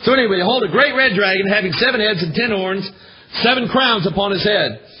 So anyway, behold, a great red dragon having 7 heads and 10 horns, 7 crowns upon his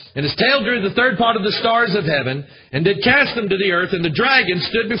head. And his tail drew the third part of the stars of heaven, and did cast them to the earth. And the dragon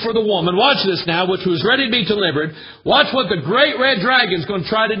stood before the woman. Watch this now, which was ready to be delivered. Watch what the great red dragon is going to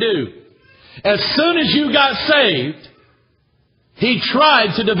try to do. As soon as you got saved, he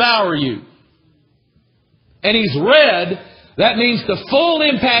tried to devour you. And he's red. That means the full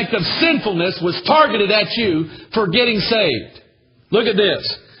impact of sinfulness was targeted at you for getting saved. Look at this.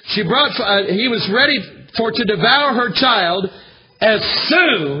 He was ready to devour her child as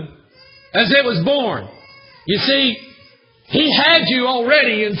soon as it was born. You see, he had you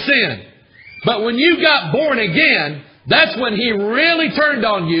already in sin. But when you got born again, that's when he really turned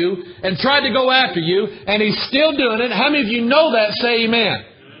on you and tried to go after you. And he's still doing it. How many of you know that? Say amen.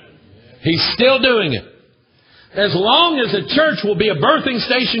 He's still doing it. As long as a church will be a birthing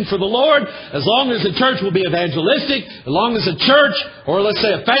station for the Lord, as long as a church will be evangelistic, as long as a church, or let's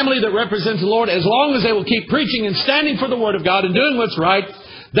say a family that represents the Lord, as long as they will keep preaching and standing for the Word of God and doing what's right,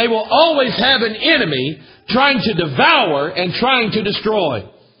 they will always have an enemy trying to devour and trying to destroy.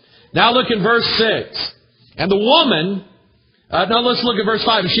 Now look in verse 6. And the woman, now let's look at verse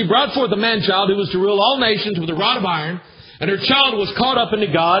 5. And she brought forth a man-child who was to rule all nations with a rod of iron. And her child was caught up into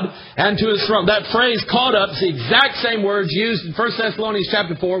God and to His throne. That phrase, caught up, is the exact same words used in 1 Thessalonians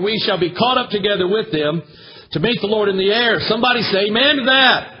chapter 4. We shall be caught up together with them to meet the Lord in the air. Somebody say amen to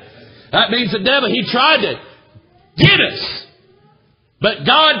that. That means the devil, he tried to get us. But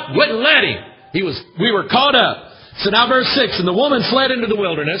God wouldn't let him. We were caught up. So now verse 6. And the woman fled into the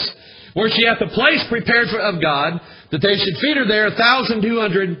wilderness, where she hath a place prepared of God, that they should feed her there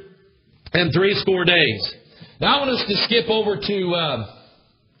 1,260 days. Now I want us to skip over to,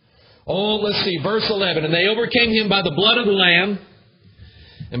 verse 11. And they overcame him by the blood of the Lamb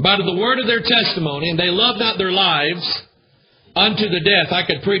and by the word of their testimony, and they loved not their lives unto the death. I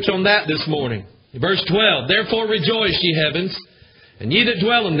could preach on that this morning. Verse 12, therefore rejoice, ye heavens, and ye that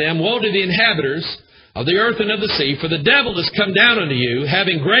dwell in them. Woe to the inhabitants of the earth and of the sea, for the devil is come down unto you,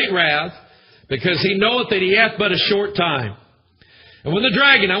 having great wrath, because he knoweth that he hath but a short time. And when the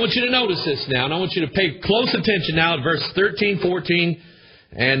dragon, I want you to notice this now, and I want you to pay close attention now at verse 13, 14,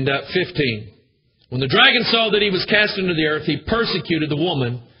 and 15. When the dragon saw that he was cast into the earth, he persecuted the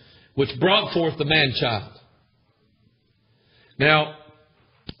woman which brought forth the man-child. Now,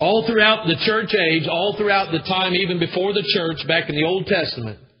 all throughout the church age, all throughout the time even before the church, back in the Old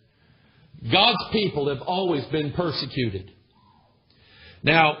Testament, God's people have always been persecuted.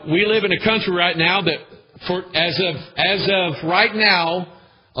 Now, we live in a country right now that, as of right now,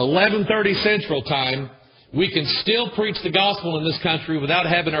 11:30 Central Time, we can still preach the gospel in this country without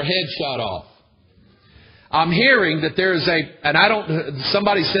having our head shot off. I'm hearing that there is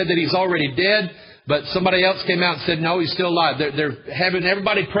somebody said that he's already dead, but somebody else came out and said, no, he's still alive. They're having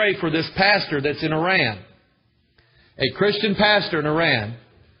everybody pray for this pastor that's in Iran. A Christian pastor in Iran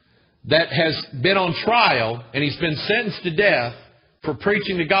that has been on trial, and he's been sentenced to death for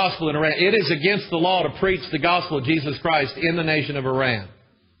preaching the gospel in Iran. It is against the law to preach the gospel of Jesus Christ in the nation of Iran.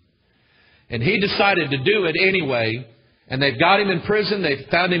 And he decided to do it anyway, and they've got him in prison. They've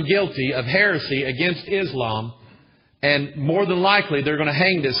found him guilty of heresy against Islam, and more than likely they're going to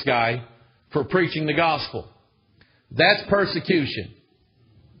hang this guy for preaching the gospel. That's persecution.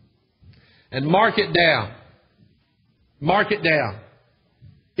 And mark it down. Mark it down.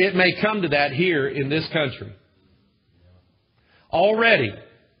 It may come to that here in this country. Already.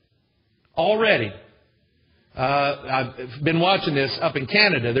 I've been watching this up in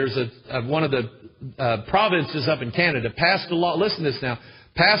Canada. There's one of the provinces up in Canada passed a law. Listen to this now.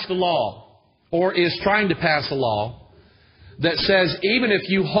 Passed a law, or is trying to pass a law, that says even if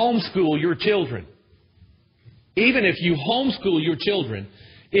you homeschool your children, it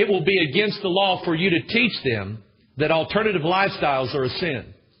will be against the law for you to teach them that alternative lifestyles are a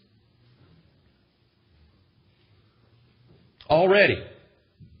sin. Already.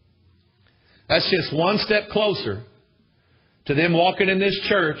 That's just one step closer to them walking in this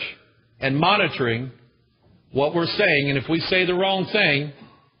church and monitoring what we're saying. And if we say the wrong thing,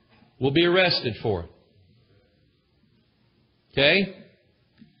 we'll be arrested for it. Okay?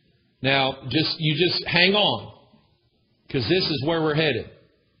 Now, you just hang on, because this is where we're headed.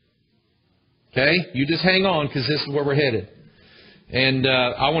 Okay? You just hang on, because this is where we're headed. And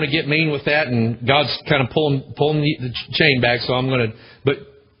I want to get mean with that, and God's kind of pulling the chain back, so I'm going to... But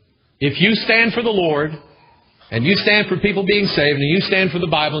if you stand for the Lord, and you stand for people being saved, and you stand for the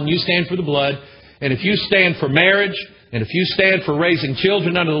Bible, and you stand for the blood, and if you stand for marriage, and if you stand for raising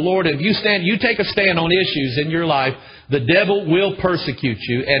children under the Lord, and if you take a stand on issues in your life, the devil will persecute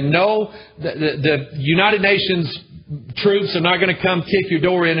you. And no, the United Nations troops are not going to come kick your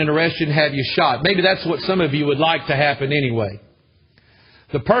door in and arrest you and have you shot. Maybe that's what some of you would like to happen anyway.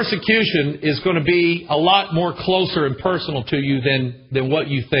 The persecution is going to be a lot more closer and personal to you than what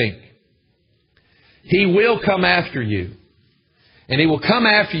you think. He will come after you. And He will come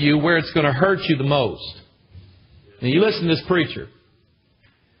after you where it's going to hurt you the most. Now you listen to this preacher.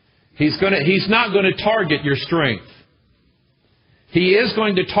 He's not going to target your strength. He is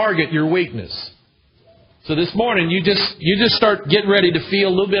going to target your weakness. So this morning, you just start getting ready to feel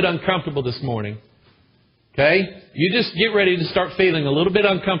a little bit uncomfortable this morning. Okay? You just get ready to start feeling a little bit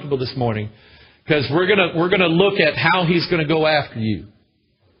uncomfortable this morning, because we're gonna look at how He's going to go after you.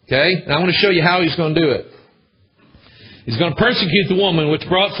 Okay? And I want to show you how He's going to do it. He's going to persecute the woman which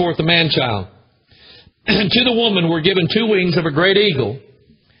brought forth the man-child. And to the woman were given 2 wings of a great eagle,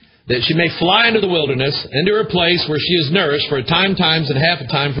 that she may fly into the wilderness, into her place where she is nourished for a time, times, and half a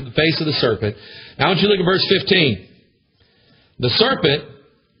time from the face of the serpent. Now I want you to look at verse 15. The serpent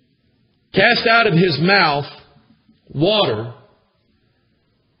cast out of his mouth water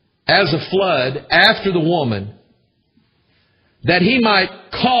as a flood after the woman, that he might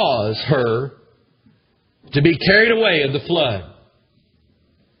cause her to be carried away of the flood.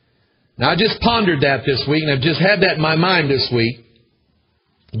 Now, I just pondered that this week, and I've just had that in my mind this week.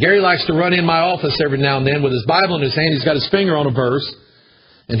 Gary likes to run in my office every now and then with his Bible in his hand. He's got his finger on a verse,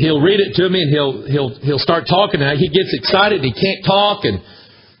 and he'll read it to me, and he'll start talking. And he gets excited. He can't talk, and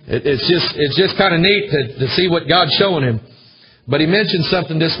it's just kind of neat to see what God's showing him. But he mentioned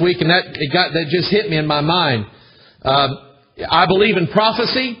something this week, and that just hit me in my mind. I believe in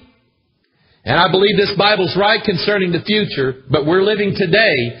prophecy, and I believe this Bible's right concerning the future. But we're living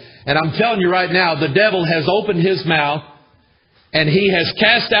today, And I'm telling you right now, the devil has opened his mouth and he has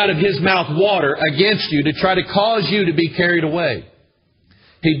cast out of his mouth water against you to try to cause you to be carried away.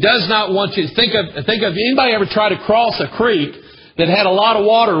 He does not want you to think of anybody ever try to cross a creek that had a lot of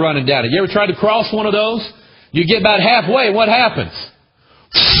water running down it? You ever tried to cross one of those? You get about halfway, what happens?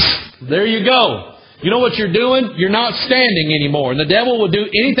 There you go. You know what you're doing? You're not standing anymore. And the devil will do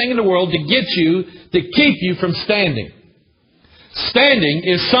anything in the world to get you, to keep you from standing. Standing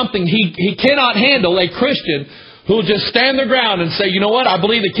is something he cannot handle, a Christian who will just stand their ground and say, you know what? I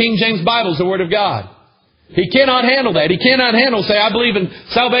believe the King James Bible is the Word of God. He cannot handle that. He cannot handle, say, I believe in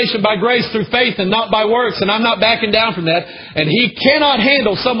salvation by grace through faith and not by works, and I'm not backing down from that. And he cannot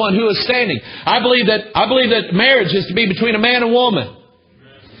handle someone who is standing. I believe that marriage is to be between a man and woman.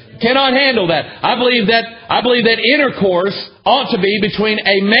 Cannot handle that. I believe that intercourse ought to be between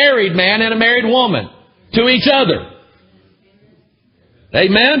a married man and a married woman to each other.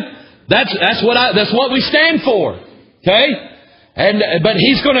 Amen. That's what we stand for. Okay. But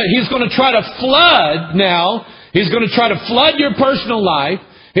he's going to try to flood now. He's going to try to flood your personal life.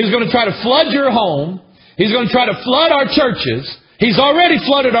 He's going to try to flood your home. He's going to try to flood our churches. He's already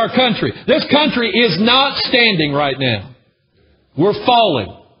flooded our country. This country is not standing right now. We're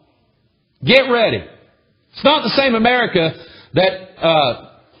falling. Get ready. It's not the same America that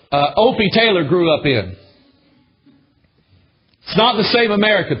Opie Taylor grew up in. It's not the same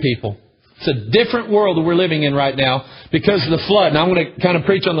America, people. It's a different world that we're living in right now because of the flood. And I'm going to kind of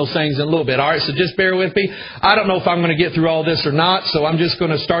preach on those things in a little bit. All right, so just bear with me. I don't know if I'm going to get through all this or not, so I'm just going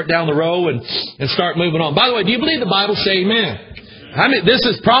to start down the row and start moving on. By the way, do you believe the Bible says amen? I mean, this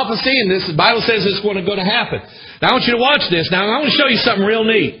is prophecy, and the Bible says it's going to happen. Now, I want you to watch this. Now, I want to show you something real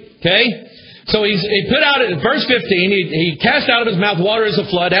neat, okay? So he put out in verse 15, he cast out of his mouth water as a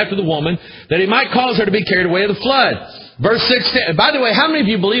flood after the woman, that he might cause her to be carried away of the flood. Verse 16. By the way, how many of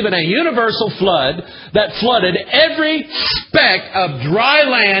you believe in a universal flood that flooded every speck of dry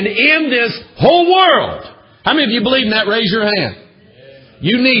land in this whole world? How many of you believe in that? Raise your hand.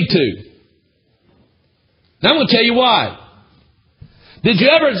 You need to. Now I'm going to tell you why. Did you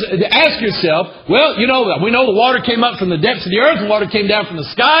ever ask yourself, well, you know, we know the water came up from the depths of the earth, and water came down from the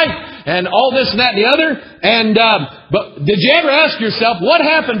sky, and all this and that and the other. But did you ever ask yourself, what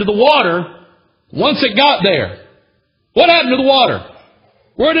happened to the water once it got there? What happened to the water?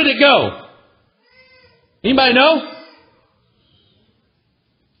 Where did it go? Anybody know?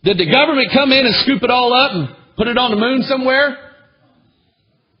 Did the government come in and scoop it all up and put it on the moon somewhere?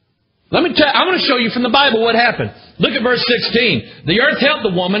 I'm going to show you from the Bible what happened. Look at verse 16. The earth helped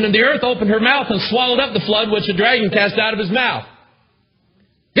the woman, and the earth opened her mouth and swallowed up the flood which the dragon cast out of his mouth.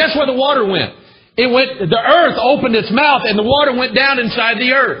 Guess where the water went? The earth opened its mouth, and the water went down inside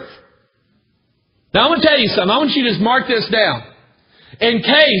the earth. Now, I'm going to tell you something. I want you to just mark this down. In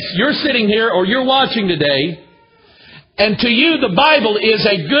case you're sitting here or you're watching today, and to you the Bible is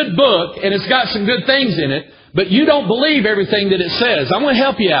a good book, and it's got some good things in it, but you don't believe everything that it says. I'm going to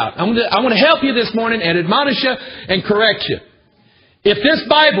help you out. I'm going to help you this morning and admonish you and correct you. If this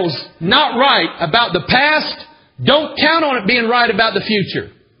Bible's not right about the past, don't count on it being right about the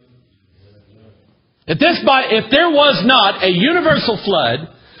future. If there was not a universal flood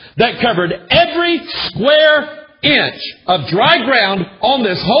that covered every square inch of dry ground on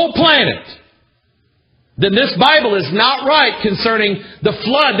this whole planet, then this Bible is not right concerning the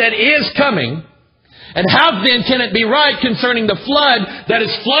flood that is coming. And how then can it be right concerning the flood that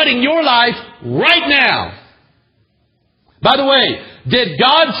is flooding your life right now? By the way, did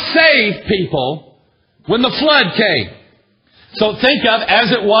God save people when the flood came? So think of,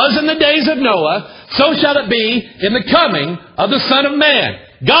 as it was in the days of Noah, so shall it be in the coming of the Son of Man.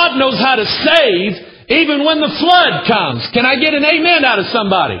 God knows how to save even when the flood comes. Can I get an amen out of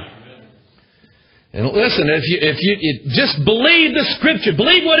somebody? And listen, if you just believe the Scripture,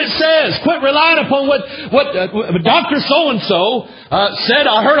 believe what it says. Quit relying upon what Dr. So-and-so said.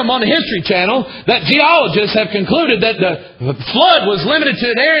 I heard him on the History Channel that geologists have concluded that the flood was limited to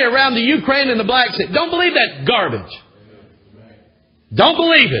an area around the Ukraine and the Black Sea. Don't believe that garbage. Don't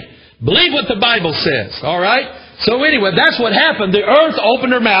believe it. Believe what the Bible says. All right? So anyway, that's what happened. The earth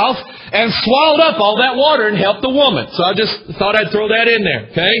opened her mouth and swallowed up all that water and helped the woman. So I just thought I'd throw that in there.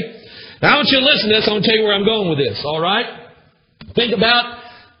 Okay? Now I want you to listen to this. I want to tell you where I'm going with this. All right? Think about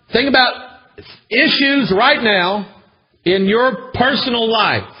issues right now in your personal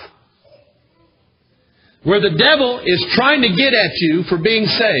life where the devil is trying to get at you for being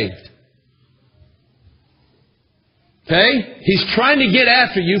saved. Okay? He's trying to get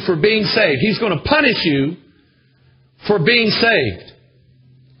after you for being saved. He's going to punish you for being saved.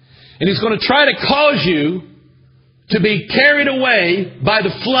 And he's going to try to cause you to be carried away by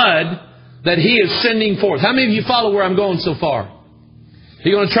the flood that He is sending forth. How many of you follow where I'm going so far?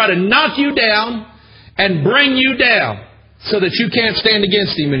 He's going to try to knock you down and bring you down so that you can't stand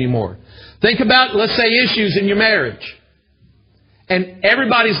against Him anymore. Think about, let's say, issues in your marriage. And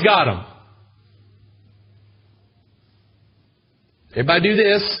everybody's got them. Everybody do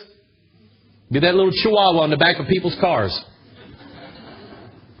this. Be that little chihuahua on the back of people's cars.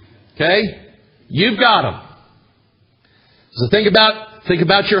 Okay? You've got them. So think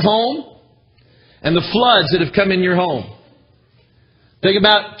about your home and the floods that have come in your home. Think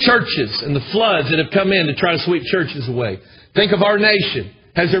about churches and the floods that have come in to try to sweep churches away. Think of our nation.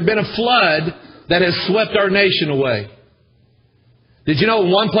 Has there been a flood that has swept our nation away? Did you know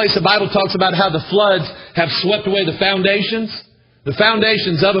in one place the Bible talks about how the floods have swept away the foundations? The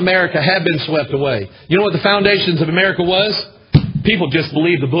foundations of America have been swept away. You know what the foundations of America was? People just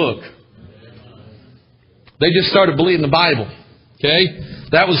believed the book. They just started believing the Bible. Okay?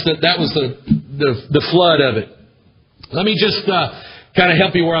 That was the flood of it. Let me just kind of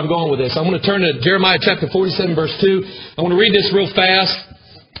help you where I'm going with this. I'm going to turn to Jeremiah chapter 47, verse 2. I want to read this real fast.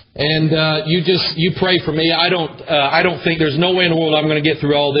 And you pray for me. I don't think there's no way in the world I'm going to get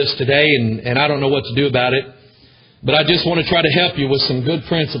through all this today, and I don't know what to do about it. But I just want to try to help you with some good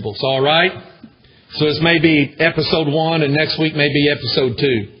principles, all right? So it's maybe episode 1, and next week maybe episode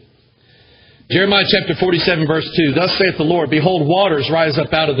 2. Jeremiah chapter 47, verse 2. Thus saith the Lord, Behold, waters rise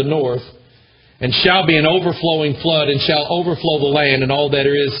up out of the north, and shall be an overflowing flood, and shall overflow the land, and all that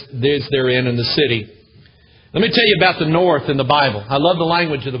is therein in the city. Let me tell you about the north in the Bible. I love the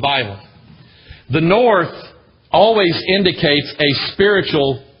language of the Bible. The north always indicates a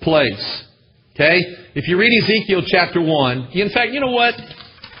spiritual place. Okay? If you read Ezekiel chapter 1, in fact, you know what?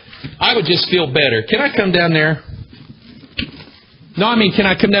 I would just feel better. Can I come down there? No, I mean, can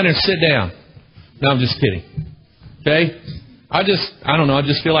I come down there and sit down? No, I'm just kidding. Okay? I don't know, I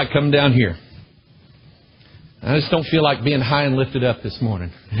just feel like coming down here. I just don't feel like being high and lifted up this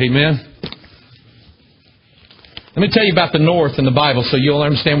morning. Amen? Let me tell you about the north in the Bible so you'll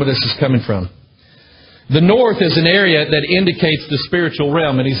understand where this is coming from. The north is an area that indicates the spiritual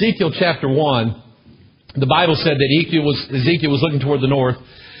realm. In Ezekiel chapter 1, the Bible said that Ezekiel was looking toward the north,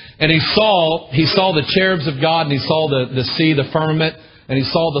 and he saw the cherubs of God, and he saw the sea, the firmament, and he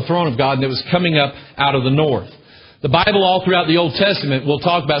saw the throne of God, and it was coming up out of the north. The Bible all throughout the Old Testament will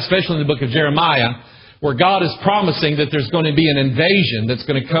talk about, especially in the book of Jeremiah, where God is promising that there's going to be an invasion that's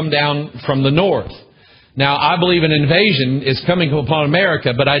going to come down from the north. Now, I believe an invasion is coming upon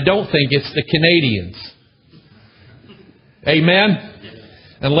America, but I don't think it's the Canadians.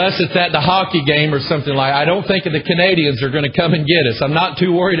 Amen? Unless it's at the hockey game or something like that. I don't think the Canadians are going to come and get us. I'm not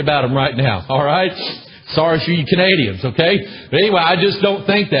too worried about them right now. All right? Sorry for you Canadians, okay? But anyway, I just don't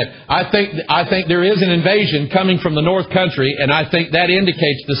think that. I think there is an invasion coming from the North Country, and I think that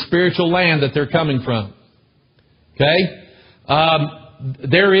indicates the spiritual land that they're coming from. Okay?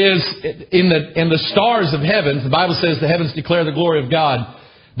 There is, in the stars of heaven, the Bible says the heavens declare the glory of God.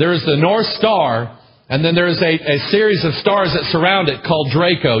 There is the North Star, and then there is a series of stars that surround it called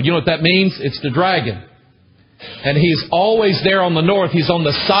Draco. You know what that means? It's the dragon. And he's always there on the north. He's on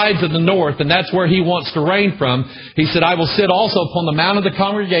the sides of the north, and that's where he wants to reign from. He said, I will sit also upon the mount of the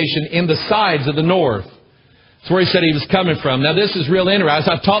congregation in the sides of the north. That's where he said he was coming from. Now, this is real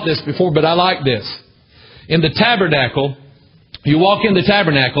interesting. I've taught this before, but I like this. In the tabernacle, you walk in the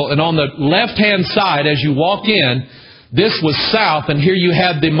tabernacle, and on the left-hand side, as you walk in, this was south, and here you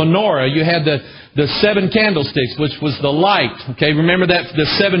had the menorah. You had the 7 candlesticks, which was the light. Okay, remember that, the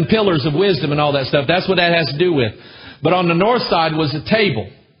 7 pillars of wisdom and all that stuff. That's what that has to do with. But on the north side was a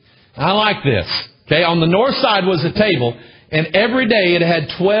table. I like this. Okay, on the north side was a table, and every day it had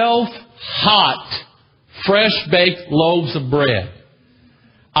 12 hot, fresh-baked loaves of bread.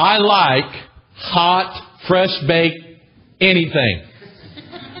 I like hot, fresh-baked anything.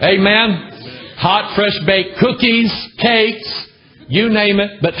 Amen? Hot, fresh-baked cookies, cakes, you name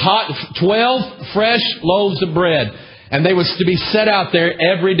it, but hot, 12 fresh loaves of bread. And they was to be set out there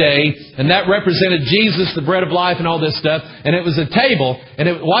every day, and that represented Jesus, the bread of life, and all this stuff. And it was a table, and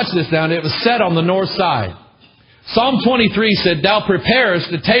watch this now, and it was set on the north side. Psalm 23 said, Thou preparest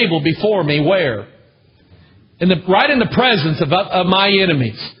the table before me, where? Right in the presence of my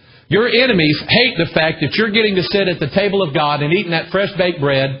enemies. Your enemies hate the fact that you're getting to sit at the table of God and eating that fresh baked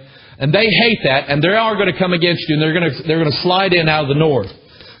bread, and they hate that, and they are going to come against you, and they're going to slide in out of the north.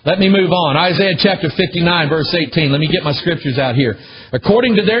 Let me move on. Isaiah chapter 59, verse 18. Let me get my scriptures out here.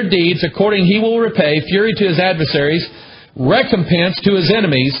 According to their deeds, according he will repay, fury to his adversaries, recompense to his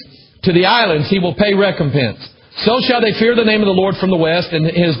enemies, to the islands he will pay recompense. So shall they fear the name of the Lord from the west, and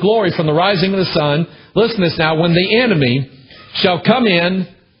His glory from the rising of the sun. Listen to this now. When the enemy shall come in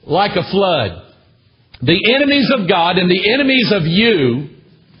like a flood. The enemies of God and the enemies of you,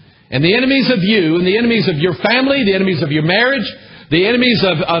 and the enemies of you, and the enemies of your family, the enemies of your marriage, the enemies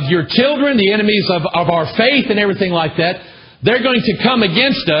of your children, the enemies of our faith and everything like that, they're going to come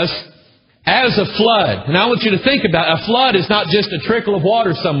against us as a flood. And I want you to think about it. A flood is not just a trickle of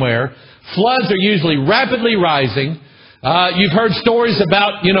water somewhere. Floods are usually rapidly rising. You've heard stories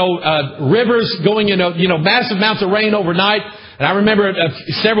about, rivers going, massive amounts of rain overnight. And I remember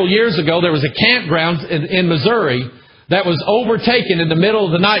several years ago, there was a campground in Missouri that was overtaken in the middle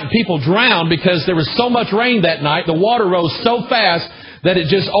of the night, and people drowned because there was so much rain that night. The water rose so fast that it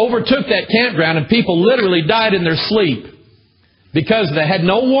just overtook that campground, and people literally died in their sleep because they had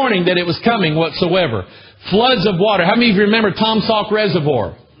no warning that it was coming whatsoever. Floods of water. How many of you remember Tom Sauk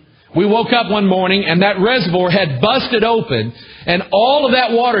Reservoir? We woke up one morning and that reservoir had busted open, and all of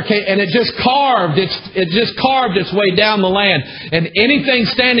that water came, and it just carved its way down the land. And anything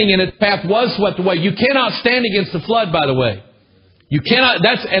standing in its path was swept away. You cannot stand against the flood, by the way. You cannot.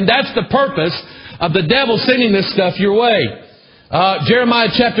 That's the purpose of the devil sending this stuff your way. Jeremiah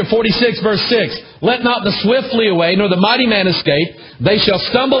chapter 46 verse 6. Let not the swift flee away, nor the mighty man escape. They shall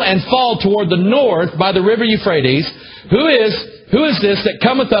stumble and fall toward the north by the river Euphrates. Who is this that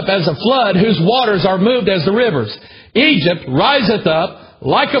cometh up as a flood, whose waters are moved as the rivers? Egypt riseth up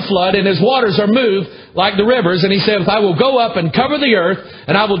like a flood, and his waters are moved like the rivers. And he saith, I will go up and cover the earth,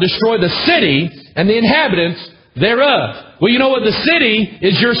 and I will destroy the city and the inhabitants thereof. Well, you know what? The city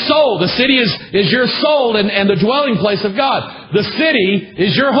is your soul. The city is your soul and the dwelling place of God. The city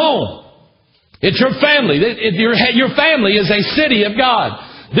is your home. It's your family. Your family is a city of God.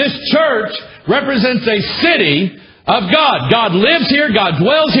 This church represents a city of God. God lives here. God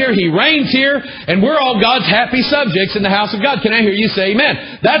dwells here. He reigns here. And we're all God's happy subjects in the house of God. Can I hear you say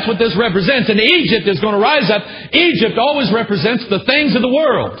amen? That's what this represents. And Egypt is going to rise up. Egypt always represents the things of the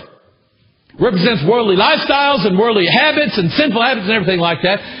world. Represents worldly lifestyles and worldly habits and sinful habits and everything like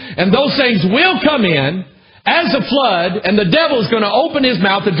that. And those things will come in as a flood, and the devil's going to open his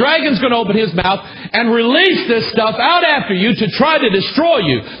mouth, the dragon's going to open his mouth, and release this stuff out after you to try to destroy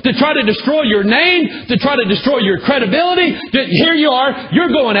you, to try to destroy your name, to try to destroy your credibility. Here you are, you're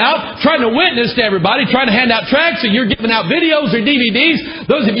going out, trying to witness to everybody, trying to hand out tracts, and you're giving out videos or DVDs.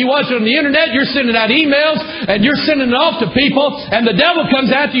 Those of you watching on the internet, you're sending out emails, and you're sending it off to people, and the devil comes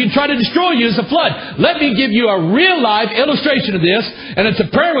after you and try to destroy you as a flood. Let me give you a real life illustration of this, and it's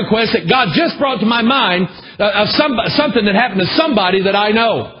a prayer request that God just brought to my mind of something that happened to somebody that I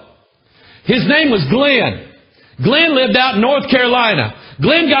know. His name was Glenn. Glenn lived out in North Carolina.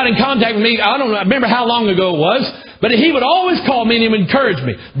 Glenn got in contact with me, I don't remember how long ago it was, but he would always call me and he would encourage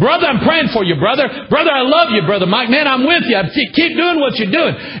me. Brother, I'm praying for you, brother. Brother, I love you, Brother Mike. Man, I'm with you. Keep doing what you're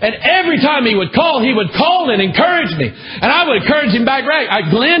doing. And every time he would call and encourage me. And I would encourage him back right.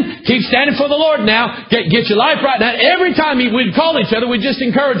 Glenn, keep standing for the Lord now. Get your life right now. Every time we'd call each other, we'd just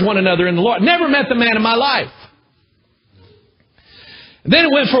encourage one another in the Lord. Never met the man in my life. Then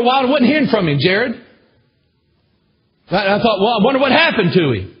it went for a while and I wasn't hearing from him, Jared. I thought, well, I wonder what happened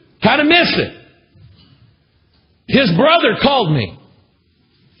to him. Kind of missed it. His brother called me.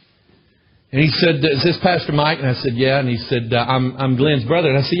 And he said, is this Pastor Mike? And I said, yeah. And he said, I'm Glenn's brother.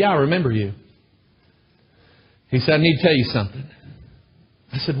 And I said, yeah, I remember you. He said, I need to tell you something.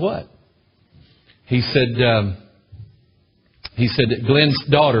 I said, what? He said that Glenn's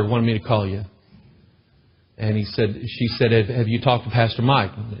daughter wanted me to call you. And she said, have you talked to Pastor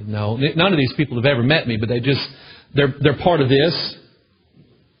Mike? No, none of these people have ever met me, but they're part of this.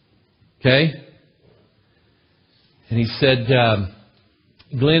 Okay? And he said,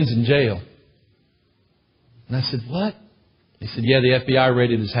 Glenn's in jail. And I said, what? He said, yeah, the FBI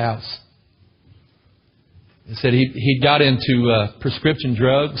raided his house. He said he got into prescription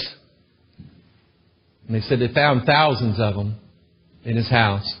drugs. And they said they found thousands of them in his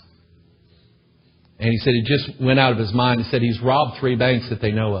house. And he said he just went out of his mind. He said he's robbed 3 banks that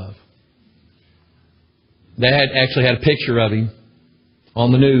they know of. They actually had a picture of him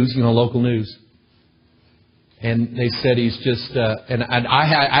on the news, local news. And they said he's just, and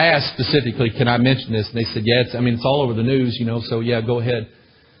I asked specifically, can I mention this? And they said, yeah, it's all over the news, so yeah, go ahead.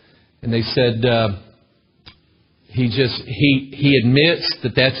 And they said, he admits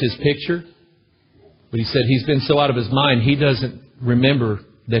that that's his picture. But he said he's been so out of his mind, he doesn't remember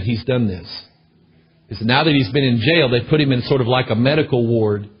that he's done this. He said now that he's been in jail, they put him in sort of like a medical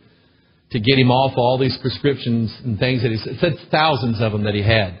ward to get him off all these prescriptions and things that he said thousands of them that he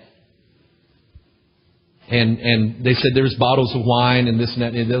had. And they said there's bottles of wine and this and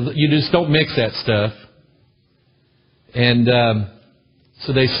that. You just don't mix that stuff. And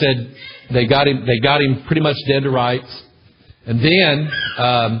so they said they got him pretty much dead to rights. And then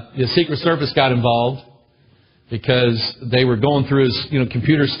the Secret Service got involved because they were going through his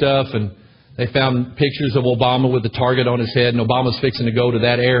computer stuff, and they found pictures of Obama with the target on his head, and Obama's fixing to go to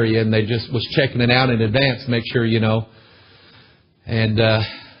that area, and they just was checking it out in advance to make sure, And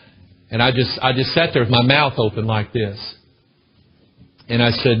I just sat there with my mouth open like this. And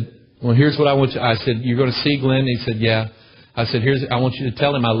I said, well, here's what I want you. I said, you're going to see Glenn? And he said, yeah. I said, I want you to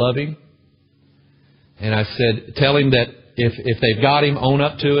tell him I love him. And I said, tell him that if they've got him, own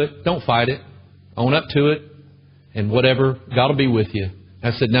up to it. Don't fight it. Own up to it. And whatever, God will be with you.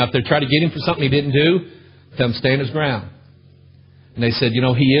 I said, now, if they try to get him for something he didn't do, tell him stand his ground. And they said, he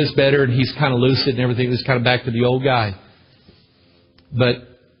is better and he's kind of lucid and everything. He was kind of back to the old guy. But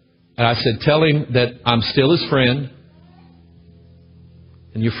I said, tell him that I'm still his friend.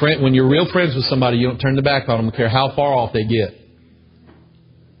 And your friend, when you're real friends with somebody, you don't turn the back on them, no care how far off they get.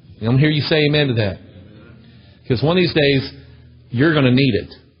 I'm going to hear you say amen to that. Because one of these days, you're going to need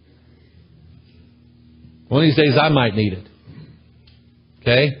it. One of these days, I might need it.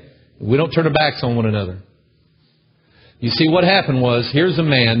 Okay? We don't turn our backs on one another. You see, what happened was, here's a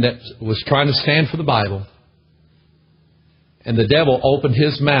man that was trying to stand for the Bible. And the devil opened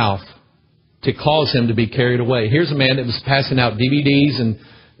his mouth to cause him to be carried away. Here's a man that was passing out DVDs and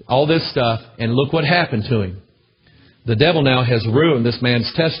all this stuff. And look what happened to him. The devil now has ruined this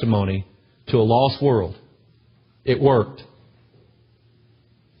man's testimony to a lost world. It worked.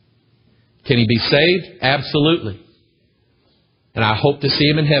 Can he be saved? Absolutely. And I hope to see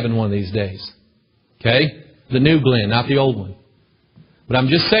him in heaven one of these days. Okay? The new Glenn, not the old one. But I'm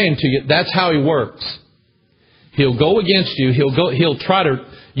just saying to you, that's how he works. He'll go against you. He'll try to...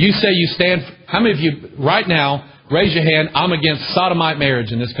 You say you stand... How many of you right now, raise your hand, I'm against sodomite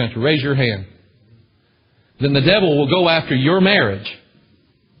marriage in this country. Raise your hand. Then the devil will go after your marriage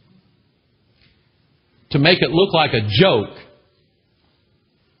to make it look like a joke.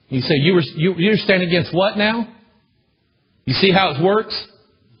 You say, you're standing against what now? You see how it works?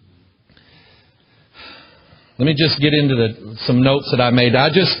 Let me just get into some notes that I made.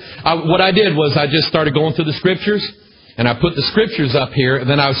 What I did was I just started going through the Scriptures, and I put the Scriptures up here, and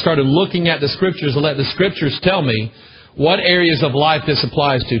then I started looking at the Scriptures and let the Scriptures tell me what areas of life this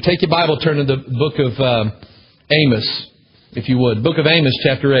applies to. Take your Bible, turn to the book of Amos, if you would. Book of Amos,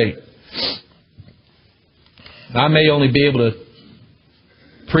 chapter 8. I may only be able to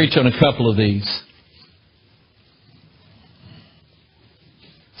preach on a couple of these.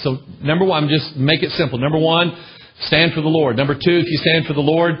 So, number one, just make it simple. Number one, stand for the Lord. Number two, if you stand for the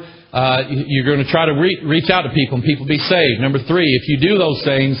Lord, you're going to try to reach out to people and people be saved. Number three, if you do those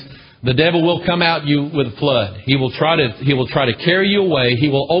things, the devil will come at you with a flood. He will try to carry you away. He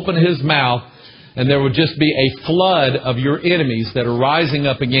will open his mouth, and there will just be a flood of your enemies that are rising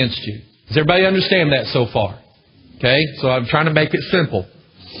up against you. Does everybody understand that so far? Okay, so I'm trying to make it simple.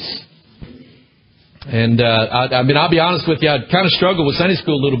 And I'll be honest with you, I kind of struggled with Sunday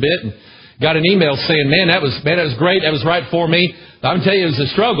school a little bit, and got an email saying, man, that was great, that was right for me. But I'm telling you, it was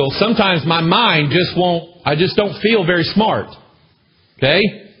a struggle. Sometimes my mind I just don't feel very smart. Okay?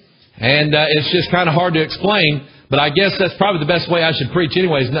 And it's just kind of hard to explain. But I guess that's probably the best way I should preach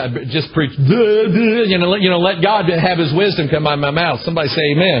anyways. Not just preach, let God have His wisdom come out of my mouth. Somebody say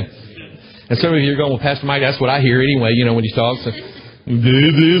amen. And some of you are going, well, Pastor Mike, that's what I hear anyway, when you talk. So,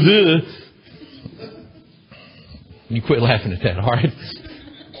 you quit laughing at that, all right?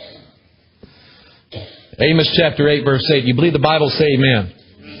 Amos chapter 8, verse 8. You believe the Bible? Say amen.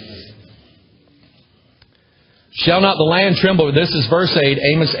 Shall not the land tremble? This is verse 8,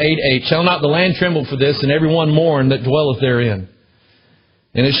 Amos 8:8. Shall not the land tremble for this, and everyone mourn that dwelleth therein?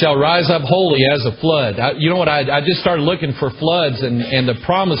 And it shall rise up wholly as a flood. You know what? I just started looking for floods and the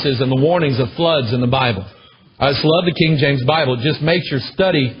promises and the warnings of floods in the Bible. I just love the King James Bible. It just makes your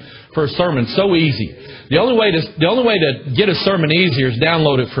study for a sermon so easy. The only way to get a sermon easier is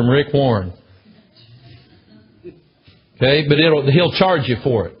download it from Rick Warren. Okay, but he'll charge you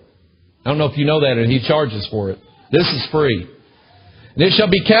for it. I don't know if you know that, and he charges for it. This is free. And it shall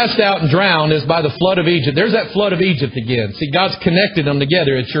be cast out and drowned as by the flood of Egypt. There's that flood of Egypt again. See, God's connected them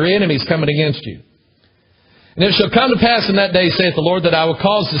together. It's your enemies coming against you. And it shall come to pass in that day, saith the Lord, that I will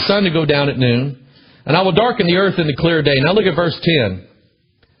cause the sun to go down at noon, and I will darken the earth in the clear day. Now look at verse 10.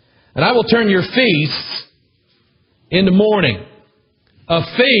 And I will turn your feasts into mourning. A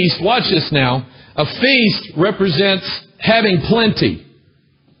feast, watch this now, a feast represents having plenty.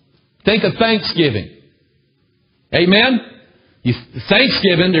 Think of Thanksgiving. Amen?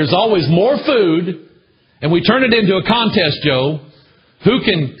 Thanksgiving, there's always more food, and we turn it into a contest, Joe. Who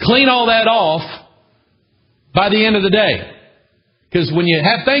can clean all that off by the end of the day. Because when you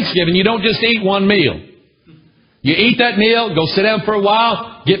have Thanksgiving, you don't just eat one meal. You eat that meal, go sit down for a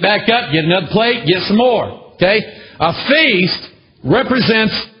while, get back up, get another plate, get some more. Okay? A feast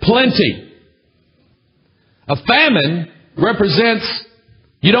represents plenty. A famine represents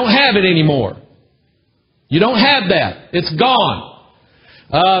you don't have it anymore. You don't have that. It's gone.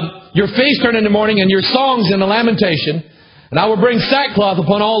 Your feast turned into mourning, and your songs into lamentation. And I will bring sackcloth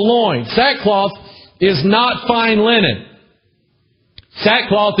upon all loins. Sackcloth is not fine linen.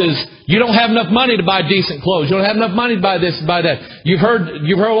 Sackcloth is you don't have enough money to buy decent clothes. You don't have enough money to buy this and buy that. You've heard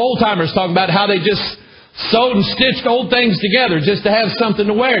old timers talk about how they just sewed and stitched old things together just to have something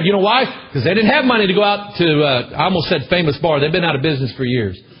to wear. You know why? Because they didn't have money to go out to, I almost said Famous Bar. They've been out of business for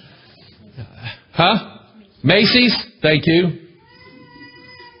years. Huh? Macy's? Thank you.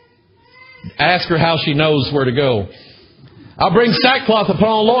 Ask her how she knows where to go. I'll bring sackcloth upon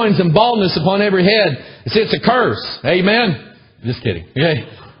all loins and baldness upon every head. It's a curse. Amen? Just kidding. Okay?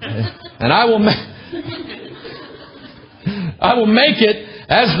 And I will make it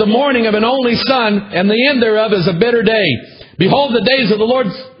as the mourning of an only son, and the end thereof is a bitter day. Behold, the days of the Lord.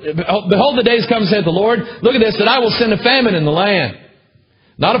 Behold, the days come, saith the Lord. Look at this, that I will send a famine in the land.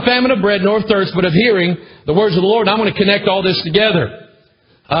 Not a famine of bread nor of thirst, but of hearing the words of the Lord. And I'm going to connect all this together.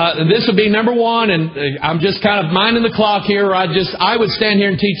 And this would be number one, and I'm just kind of minding the clock here. I would stand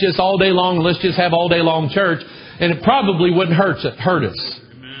here and teach this all day long, and let's just have all day long church, and it probably wouldn't hurt us.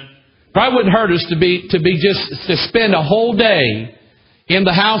 Probably wouldn't hurt us to spend a whole day in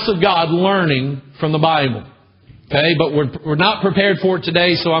the house of God learning from the Bible. Okay, but we're not prepared for it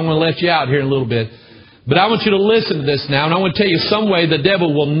today, so I'm going to let you out here in a little bit. But I want you to listen to this now, and I want to tell you some way the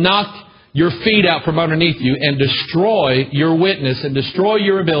devil will knock your feet out from underneath you and destroy your witness and destroy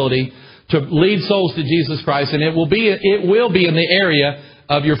your ability to lead souls to Jesus Christ. And it will be in the area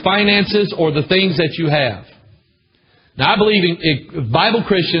of your finances or the things that you have. Now, I believe in Bible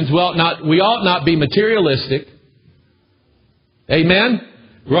Christians, we ought not be materialistic. Amen?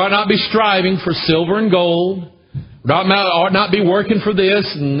 We ought not be striving for silver and gold. We ought not be working for this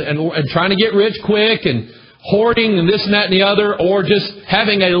and trying to get rich quick and hoarding and this and that and the other, or just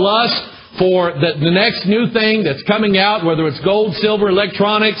having a lust for the next new thing that's coming out, whether it's gold, silver,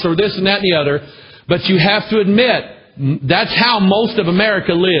 electronics, or this and that and the other. But you have to admit, that's how most of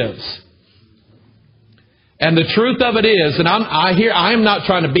America lives. And the truth of it is, and I am not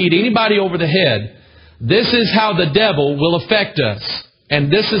trying to beat anybody over the head, this is how the devil will affect us. And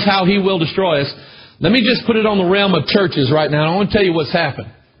this is how he will destroy us. Let me just put it on the realm of churches right now. I want to tell you what's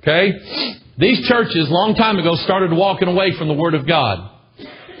happened. Okay? These churches, long time ago, started walking away from the Word of God.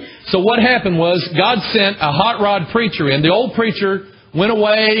 So what happened was, God sent a hot rod preacher in. The old preacher went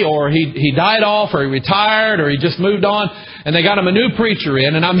away, or he died off, or he retired, or he just moved on, and they got him a new preacher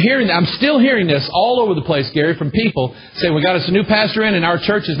in. And I'm still hearing this all over the place, Gary, from people saying, we got us a new pastor in, and our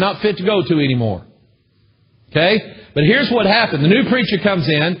church is not fit to go to anymore. Okay? But here's what happened. The new preacher comes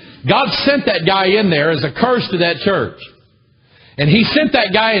in. God sent that guy in there as a curse to that church. And he sent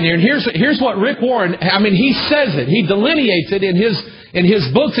that guy in there. And here's what Rick Warren, he says it. He delineates it in his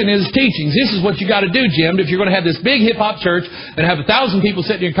books and his teachings. This is what you got to do, Jim. If you're going to have this big hip-hop church and have 1,000 people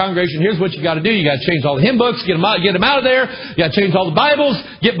sitting in your congregation, here's what you got to do. You got to change all the hymn books, get them out of there. You got to change all the Bibles,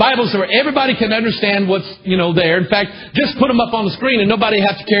 get Bibles where everybody can understand what's, there. In fact, just put them up on the screen, and nobody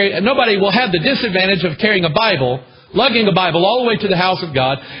will have the disadvantage of carrying a Bible, lugging a Bible all the way to the house of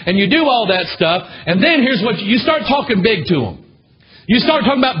God. And you do all that stuff, and then here's what you start talking big to them. You start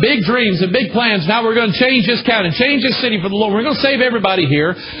talking about big dreams and big plans. Now we're going to change this county, change this city for the Lord. We're going to save everybody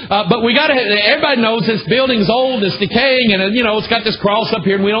here. But everybody knows this building's old, it's decaying, and it's got this cross up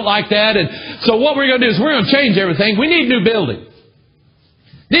here, and we don't like that. And so what we're going to do is we're going to change everything. We need new building.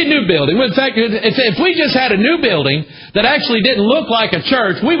 In fact, if we just had a new building that actually didn't look like a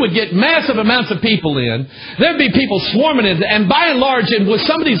church, we would get massive amounts of people in. There'd be people swarming in. And by and large, and with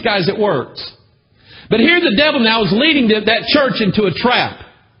some of these guys, it works. But here the devil now is leading that church into a trap.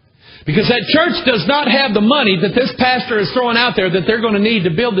 Because that church does not have the money that this pastor is throwing out there that they're going to need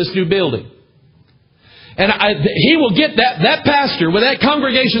to build this new building. And he will get that pastor, with that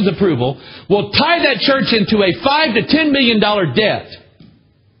congregation's approval, will tie that church into a $5 to $10 million debt.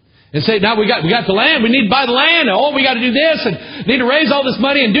 And say, now we got the land, we need to buy the land, we got to do this, and need to raise all this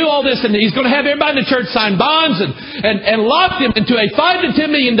money and do all this, and he's going to have everybody in the church sign bonds and lock them into a $5 to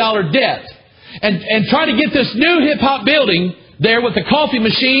 $10 million debt. And try to get this new hip-hop building there with the coffee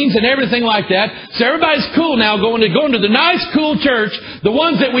machines and everything like that. So everybody's cool now going to the nice, cool church, the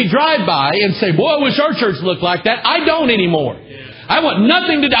ones that we drive by and say, boy, I wish our church looked like that. I don't anymore. I want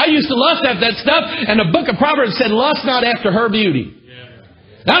nothing to do. I used to lust after that stuff, and the book of Proverbs said, lust not after her beauty.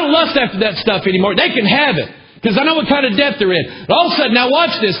 I don't lust after that stuff anymore. They can have it. because I know what kind of debt they're in. But all of a sudden, now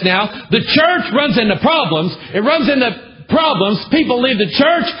watch this now. The church runs into problems. It runs into problems. People leave the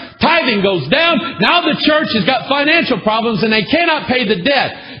church. Tithing goes down. Now the church has got financial problems and they cannot pay the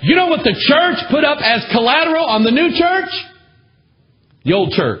debt. You know what the church put up as collateral on the new church? The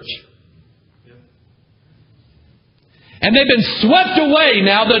old church. And they've been swept away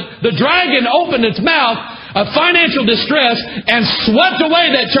now. The dragon opened its mouth of financial distress and swept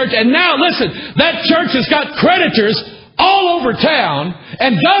away that church. And now, listen, that church has got creditors all over town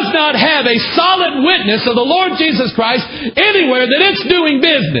and does not have a solid witness of the Lord Jesus Christ anywhere that it's doing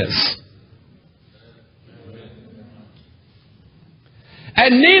business.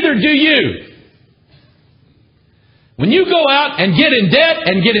 And neither do you. When you go out and get in debt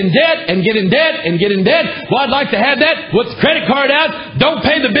and get in debt and get in debt and get in debt, well, I'd like to have that. Put the credit card out. Don't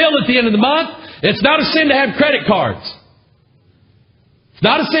pay the bill at the end of the month. It's not a sin to have credit cards. It's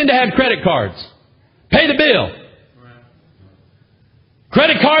not a sin to have credit cards. Pay the bill.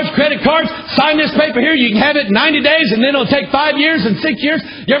 Credit cards. Sign this paper here. You can have it in 90 days and then it'll take 5 years and 6 years.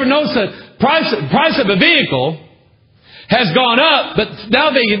 You ever notice the price of a vehicle has gone up, but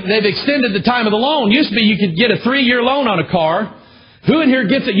now they've extended the time of the loan. Used to be you could get a 3-year loan on a car. Who in here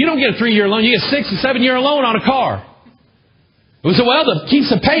gets it? You don't get a 3-year loan. You get a 6 or 7 year loan on a car. We said, well, that keeps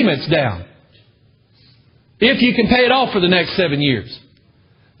the payments down. If you can pay it off for the next 7 years.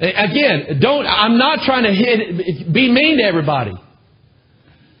 Again, I'm not trying to be mean to everybody.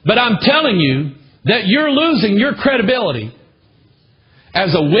 But I'm telling you that you're losing your credibility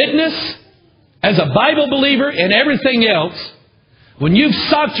as a witness, as a Bible believer, and everything else when you've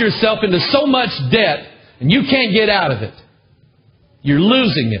socked yourself into so much debt and you can't get out of it. You're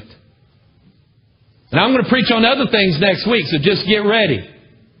losing it. And I'm going to preach on other things next week, so just get ready.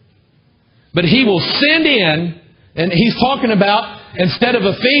 But He will send in, and He's talking about, instead of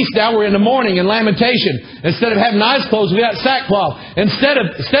a feast, now we're in the mourning and lamentation. Instead of having nice clothes, we got sackcloth. Instead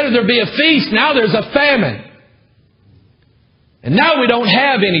of there be a feast, now there's a famine. And now we don't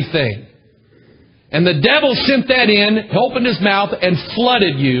have anything. And the devil sent that in, opened his mouth, and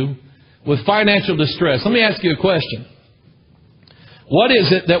flooded you with financial distress. Let me ask you a question. What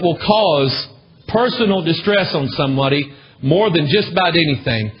is it that will cause personal distress on somebody more than just about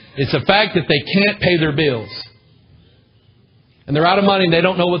anything? It's the fact that they can't pay their bills. And they're out of money and they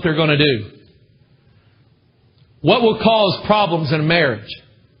don't know what they're going to do. What will cause problems in a marriage?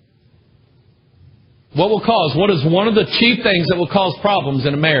 What is one of the chief things that will cause problems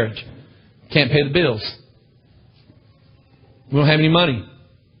in a marriage? Can't pay the bills. We don't have any money.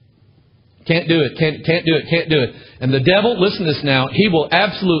 Can't do it. Can't do it. And the devil, listen to this now, he will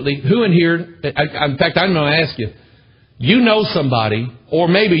absolutely, who in here, in fact, I'm going to ask you, you know somebody, or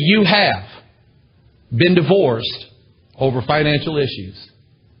maybe you have been divorced over financial issues.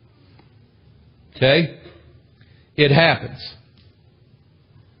 Okay? It happens.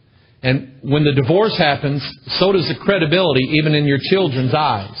 And when the divorce happens, so does the credibility even in your children's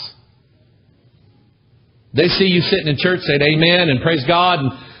eyes. They see you sitting in church saying amen and praise God,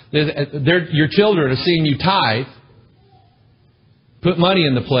 and your children are seeing you tithe, put money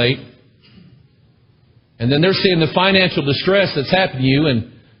in the plate, and then they're seeing the financial distress that's happened to you,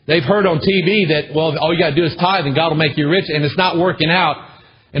 and they've heard on TV that, well, all you got to do is tithe and God will make you rich, and it's not working out,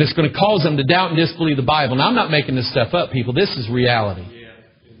 and it's going to cause them to doubt and disbelieve the Bible. Now, I'm not making this stuff up, people. This is reality.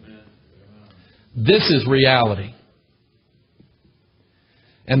 This is reality.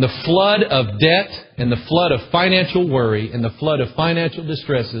 And the flood of debt, and the flood of financial worry, and the flood of financial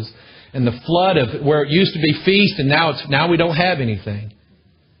distresses, and the flood of where it used to be feast, and now we don't have anything.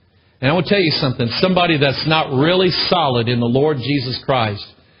 And I will tell you something. Somebody that's not really solid in the Lord Jesus Christ,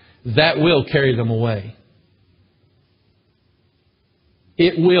 that will carry them away.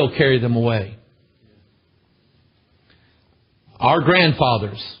 It will carry them away. Our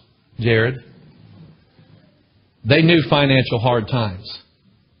grandfathers, Jared, they knew financial hard times.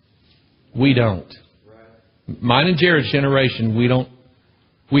 We don't. Mine and Jared's generation, we don't.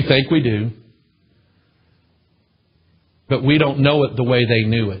 We think we do. But we don't know it the way they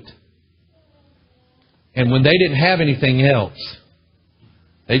knew it. And when they didn't have anything else,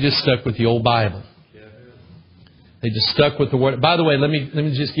 they just stuck with the old Bible. They just stuck with the Word. By the way, let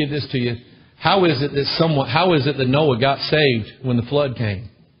me just give this to you. How is it that Noah got saved when the flood came?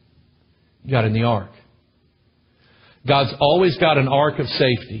 He got in the ark. God's always got an ark of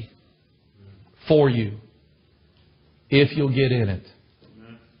safety for you if you'll get in it.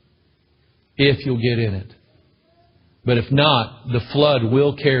 If you'll get in it. But if not, the flood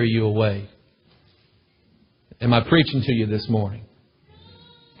will carry you away. Am I preaching to you this morning?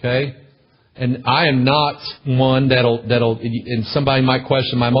 Okay? And I am not one that'll, and somebody might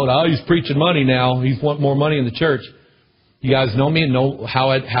question my motive. Oh, he's preaching money now. He's want more money in the church. You guys know me and know how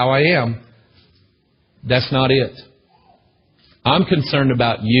I am. That's not it. I'm concerned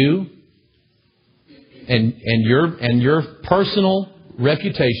about you and your personal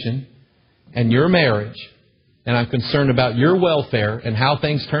reputation and your marriage. And I'm concerned about your welfare and how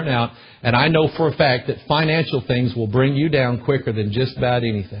things turn out. And I know for a fact that financial things will bring you down quicker than just about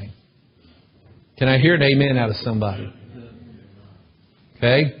anything. Can I hear an amen out of somebody?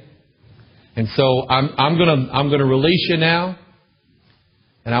 Okay? And so I'm gonna release you now.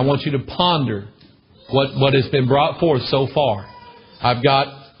 And I want you to ponder what has been brought forth so far. I've got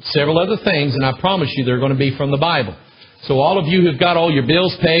several other things, and I promise you they're going to be from the Bible. So all of you who've got all your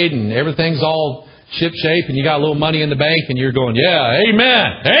bills paid and everything's all ship-shape and you got a little money in the bank and you're going, yeah, amen,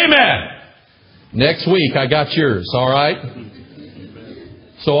 amen. Next week I got yours, all right?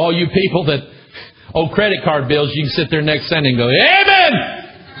 So all you people that owe credit card bills, you can sit there next Sunday and go, amen,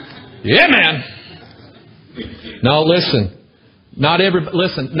 amen. No, listen, not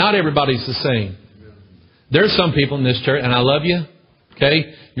everybody's the same. There's some people in this church, and I love you,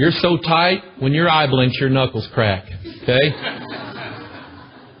 okay? You're so tight, when your eye blinks, your knuckles crack, okay?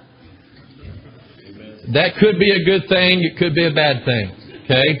 That could be a good thing. It could be a bad thing,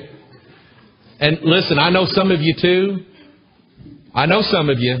 okay? And listen, I know some of you too. I know some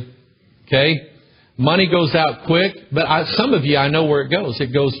of you, okay? Money goes out quick, but some of you, I know where it goes.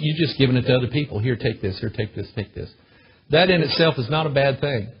 It goes, you're just giving it to other people. Here, take this. Here, take this. Take this. That in itself is not a bad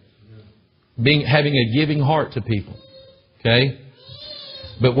thing. Having a giving heart to people, okay?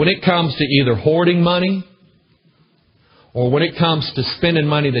 But when it comes to either hoarding money or when it comes to spending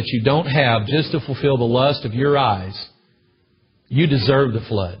money that you don't have just to fulfill the lust of your eyes, you deserve the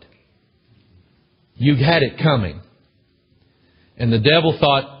flood. You had it coming. And the devil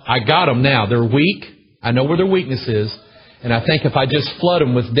thought, I got them now. They're weak. I know where their weakness is. And I think if I just flood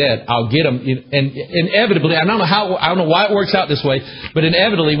them with debt, I'll get them. And inevitably, I don't know why it works out this way, but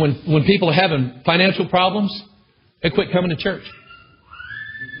inevitably, when people are having financial problems, they quit coming to church.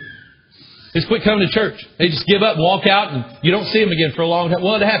 They just quit coming to church. They just give up and walk out, and you don't see them again for a long time.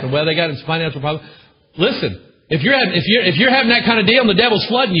 What happened? Well, they got into financial problems. Listen, if you're having that kind of deal and the devil's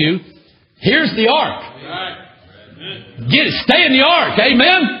flooding you, here's the ark. Get it. Stay in the ark.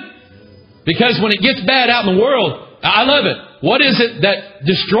 Amen. Because when it gets bad out in the world, I love it. What is it that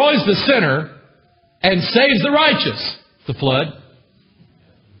destroys the sinner and saves the righteous? The flood.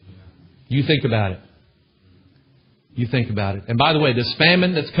 You think about it. You think about it. And by the way, this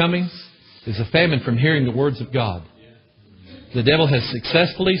famine that's coming is a famine from hearing the words of God. The devil has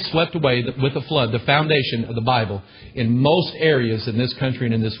successfully swept away with the flood the foundation of the Bible in most areas in this country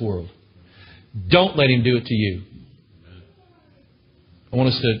and in this world. Don't let him do it to you.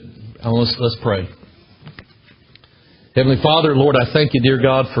 Let's pray. Heavenly Father, Lord, I thank you, dear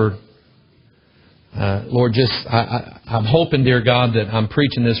God, for, Lord, I'm hoping, dear God, that I'm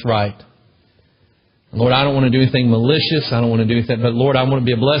preaching this right. Lord, I don't want to do anything malicious. I don't want to do anything, but Lord, I want to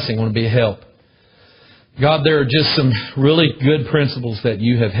be a blessing. I want to be a help. God, there are just some really good principles that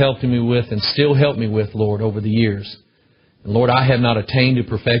you have helped me with and still help me with, Lord, over the years. And Lord, I have not attained to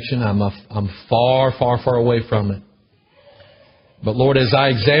perfection. I'm far, far, far away from it. But Lord, as I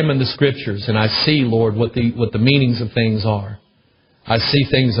examine the Scriptures and I see, Lord, what the meanings of things are, I see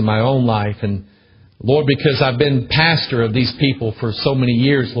things in my own life. And Lord, because I've been pastor of these people for so many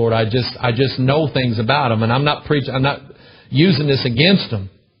years, Lord, I just know things about them. And I'm not using this against them.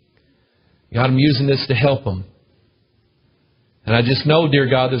 God, I'm using this to help them. And I just know, dear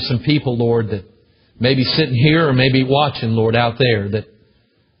God, there's some people, Lord, that may be sitting here or maybe watching, Lord, out there the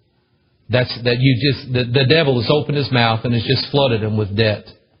devil has opened his mouth and has just flooded them with debt.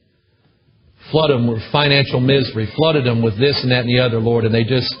 Flooded them with financial misery. Flooded them with this and that and the other, Lord, and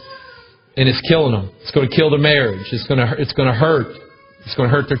it's killing them. It's going to kill their marriage. It's going to hurt. It's going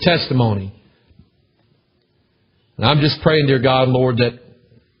to hurt their testimony. And I'm just praying, dear God, Lord, that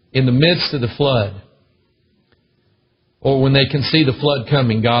in the midst of the flood, or when they can see the flood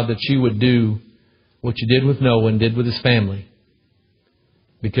coming, God, that you would do what you did with Noah and did with his family.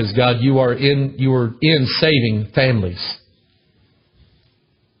 Because, God, you are in saving families.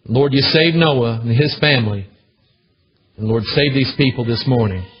 Lord, you saved Noah and his family. And, Lord, save these people this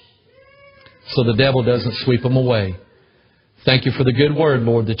morning so the devil doesn't sweep them away. Thank you for the good word,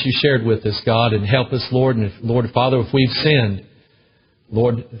 Lord, that you shared with us, God, and help us, Lord. And, Lord, Father, if we've sinned,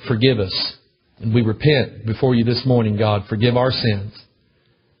 Lord, forgive us. And we repent before you this morning, God. Forgive our sins.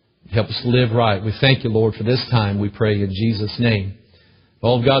 Help us to live right. We thank you, Lord, for this time, we pray in Jesus' name.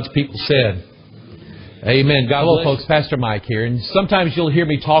 All of God's people said, Amen. God Hello, bless folks. Pastor Mike here. And sometimes you'll hear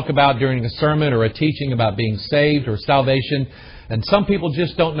me talk about during a sermon or a teaching about being saved or salvation. And some people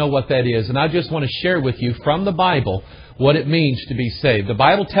just don't know what that is. And I just want to share with you from the Bible what it means to be saved. The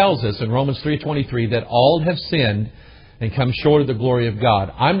Bible tells us in Romans 3:23 that all have sinned and come short of the glory of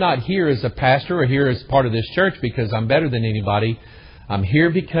God. I'm not here as a pastor or here as part of this church because I'm better than anybody. I'm here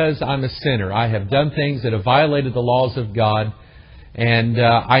because I'm a sinner. I have done things that have violated the laws of God, and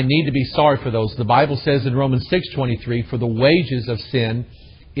I need to be sorry for those. The Bible says in Romans 6:23, for the wages of sin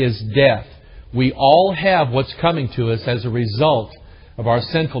is death. We all have what's coming to us as a result of our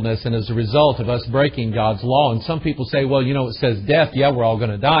sinfulness and as a result of us breaking God's law. And some people say, well, you know, it says death. Yeah, we're all going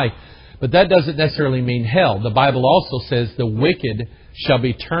to die. But that doesn't necessarily mean hell. The Bible also says the wicked shall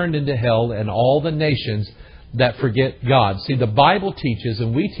be turned into hell and all the nations that forget God. See, the Bible teaches,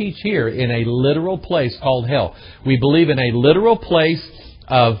 and we teach here, in a literal place called hell. We believe in a literal place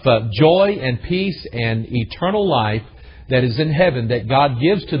of joy and peace and eternal life that is in heaven that God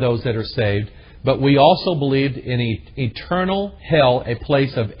gives to those that are saved. But we also believed in eternal hell, a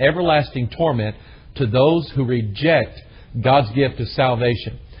place of everlasting torment to those who reject God's gift of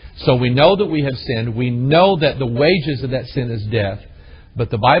salvation. So we know that we have sinned. We know that the wages of that sin is death. But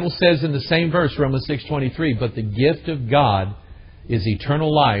the Bible says in the same verse, Romans 6:23, but the gift of God is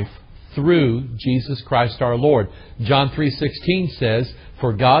eternal life through Jesus Christ our Lord. John 3:16 says,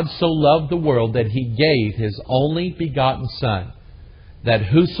 for God so loved the world that He gave His only begotten Son, that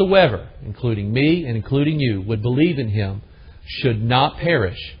whosoever, including me and including you, would believe in Him should not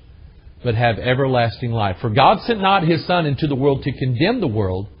perish, but have everlasting life. For God sent not His Son into the world to condemn the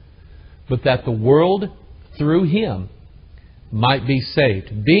world, but that the world through Him might be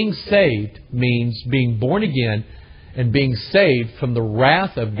saved. Being saved means being born again and being saved from the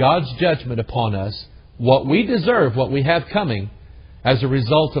wrath of God's judgment upon us, what we deserve, what we have coming, as a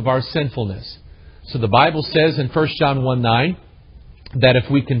result of our sinfulness. So the Bible says in 1 John 1:9 that if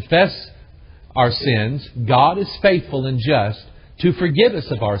we confess our sins, God is faithful and just to forgive us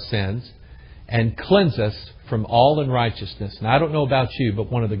of our sins and cleanse us from all unrighteousness. And I don't know about you,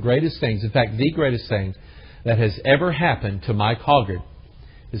 but one of the greatest things, in fact, the greatest thing that has ever happened to Mike Hoggard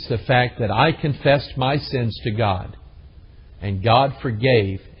is the fact that I confessed my sins to God. And God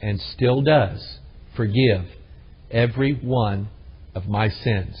forgave and still does forgive every one of my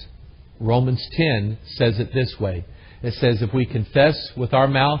sins. Romans 10 says it this way. It says, if we confess with our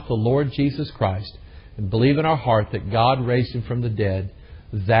mouth the Lord Jesus Christ and believe in our heart that God raised Him from the dead,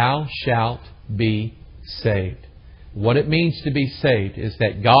 thou shalt be saved. What it means to be saved is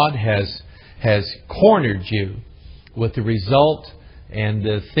that God has cornered you with the result and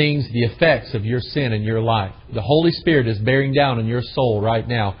the things, the effects of your sin in your life. The Holy Spirit is bearing down on your soul right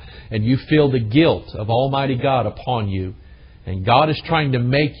now, and you feel the guilt of Almighty God upon you. And God is trying to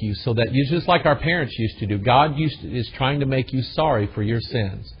make you so that you, just like our parents used to do, God is trying to make you sorry for your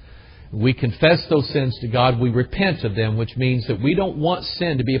sins. We confess those sins to God. We repent of them, which means that we don't want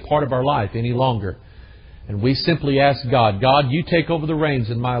sin to be a part of our life any longer. And we simply ask God, God, you take over the reins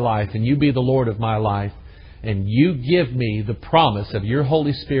in my life, and you be the Lord of my life. And you give me the promise of your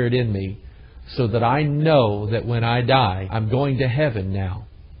Holy Spirit in me so that I know that when I die, I'm going to heaven now.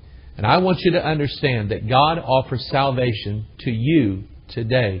 And I want you to understand that God offers salvation to you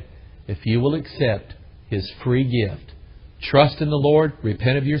today if you will accept His free gift. Trust in the Lord,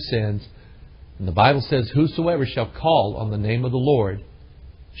 repent of your sins, and the Bible says, whosoever shall call on the name of the Lord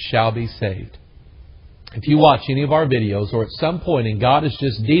shall be saved. If you watch any of our videos or at some point and God is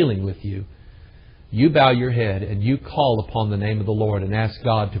just dealing with you, you bow your head and you call upon the name of the Lord and ask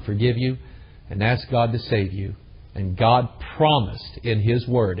God to forgive you and ask God to save you. And God promised in His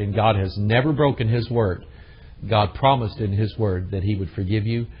Word, and God has never broken His Word, God promised in His Word that He would forgive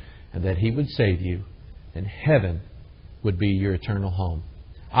you and that He would save you, and heaven would be your eternal home.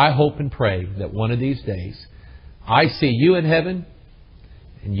 I hope and pray that one of these days I see you in heaven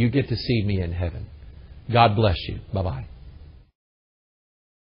and you get to see me in heaven. God bless you. Bye-bye.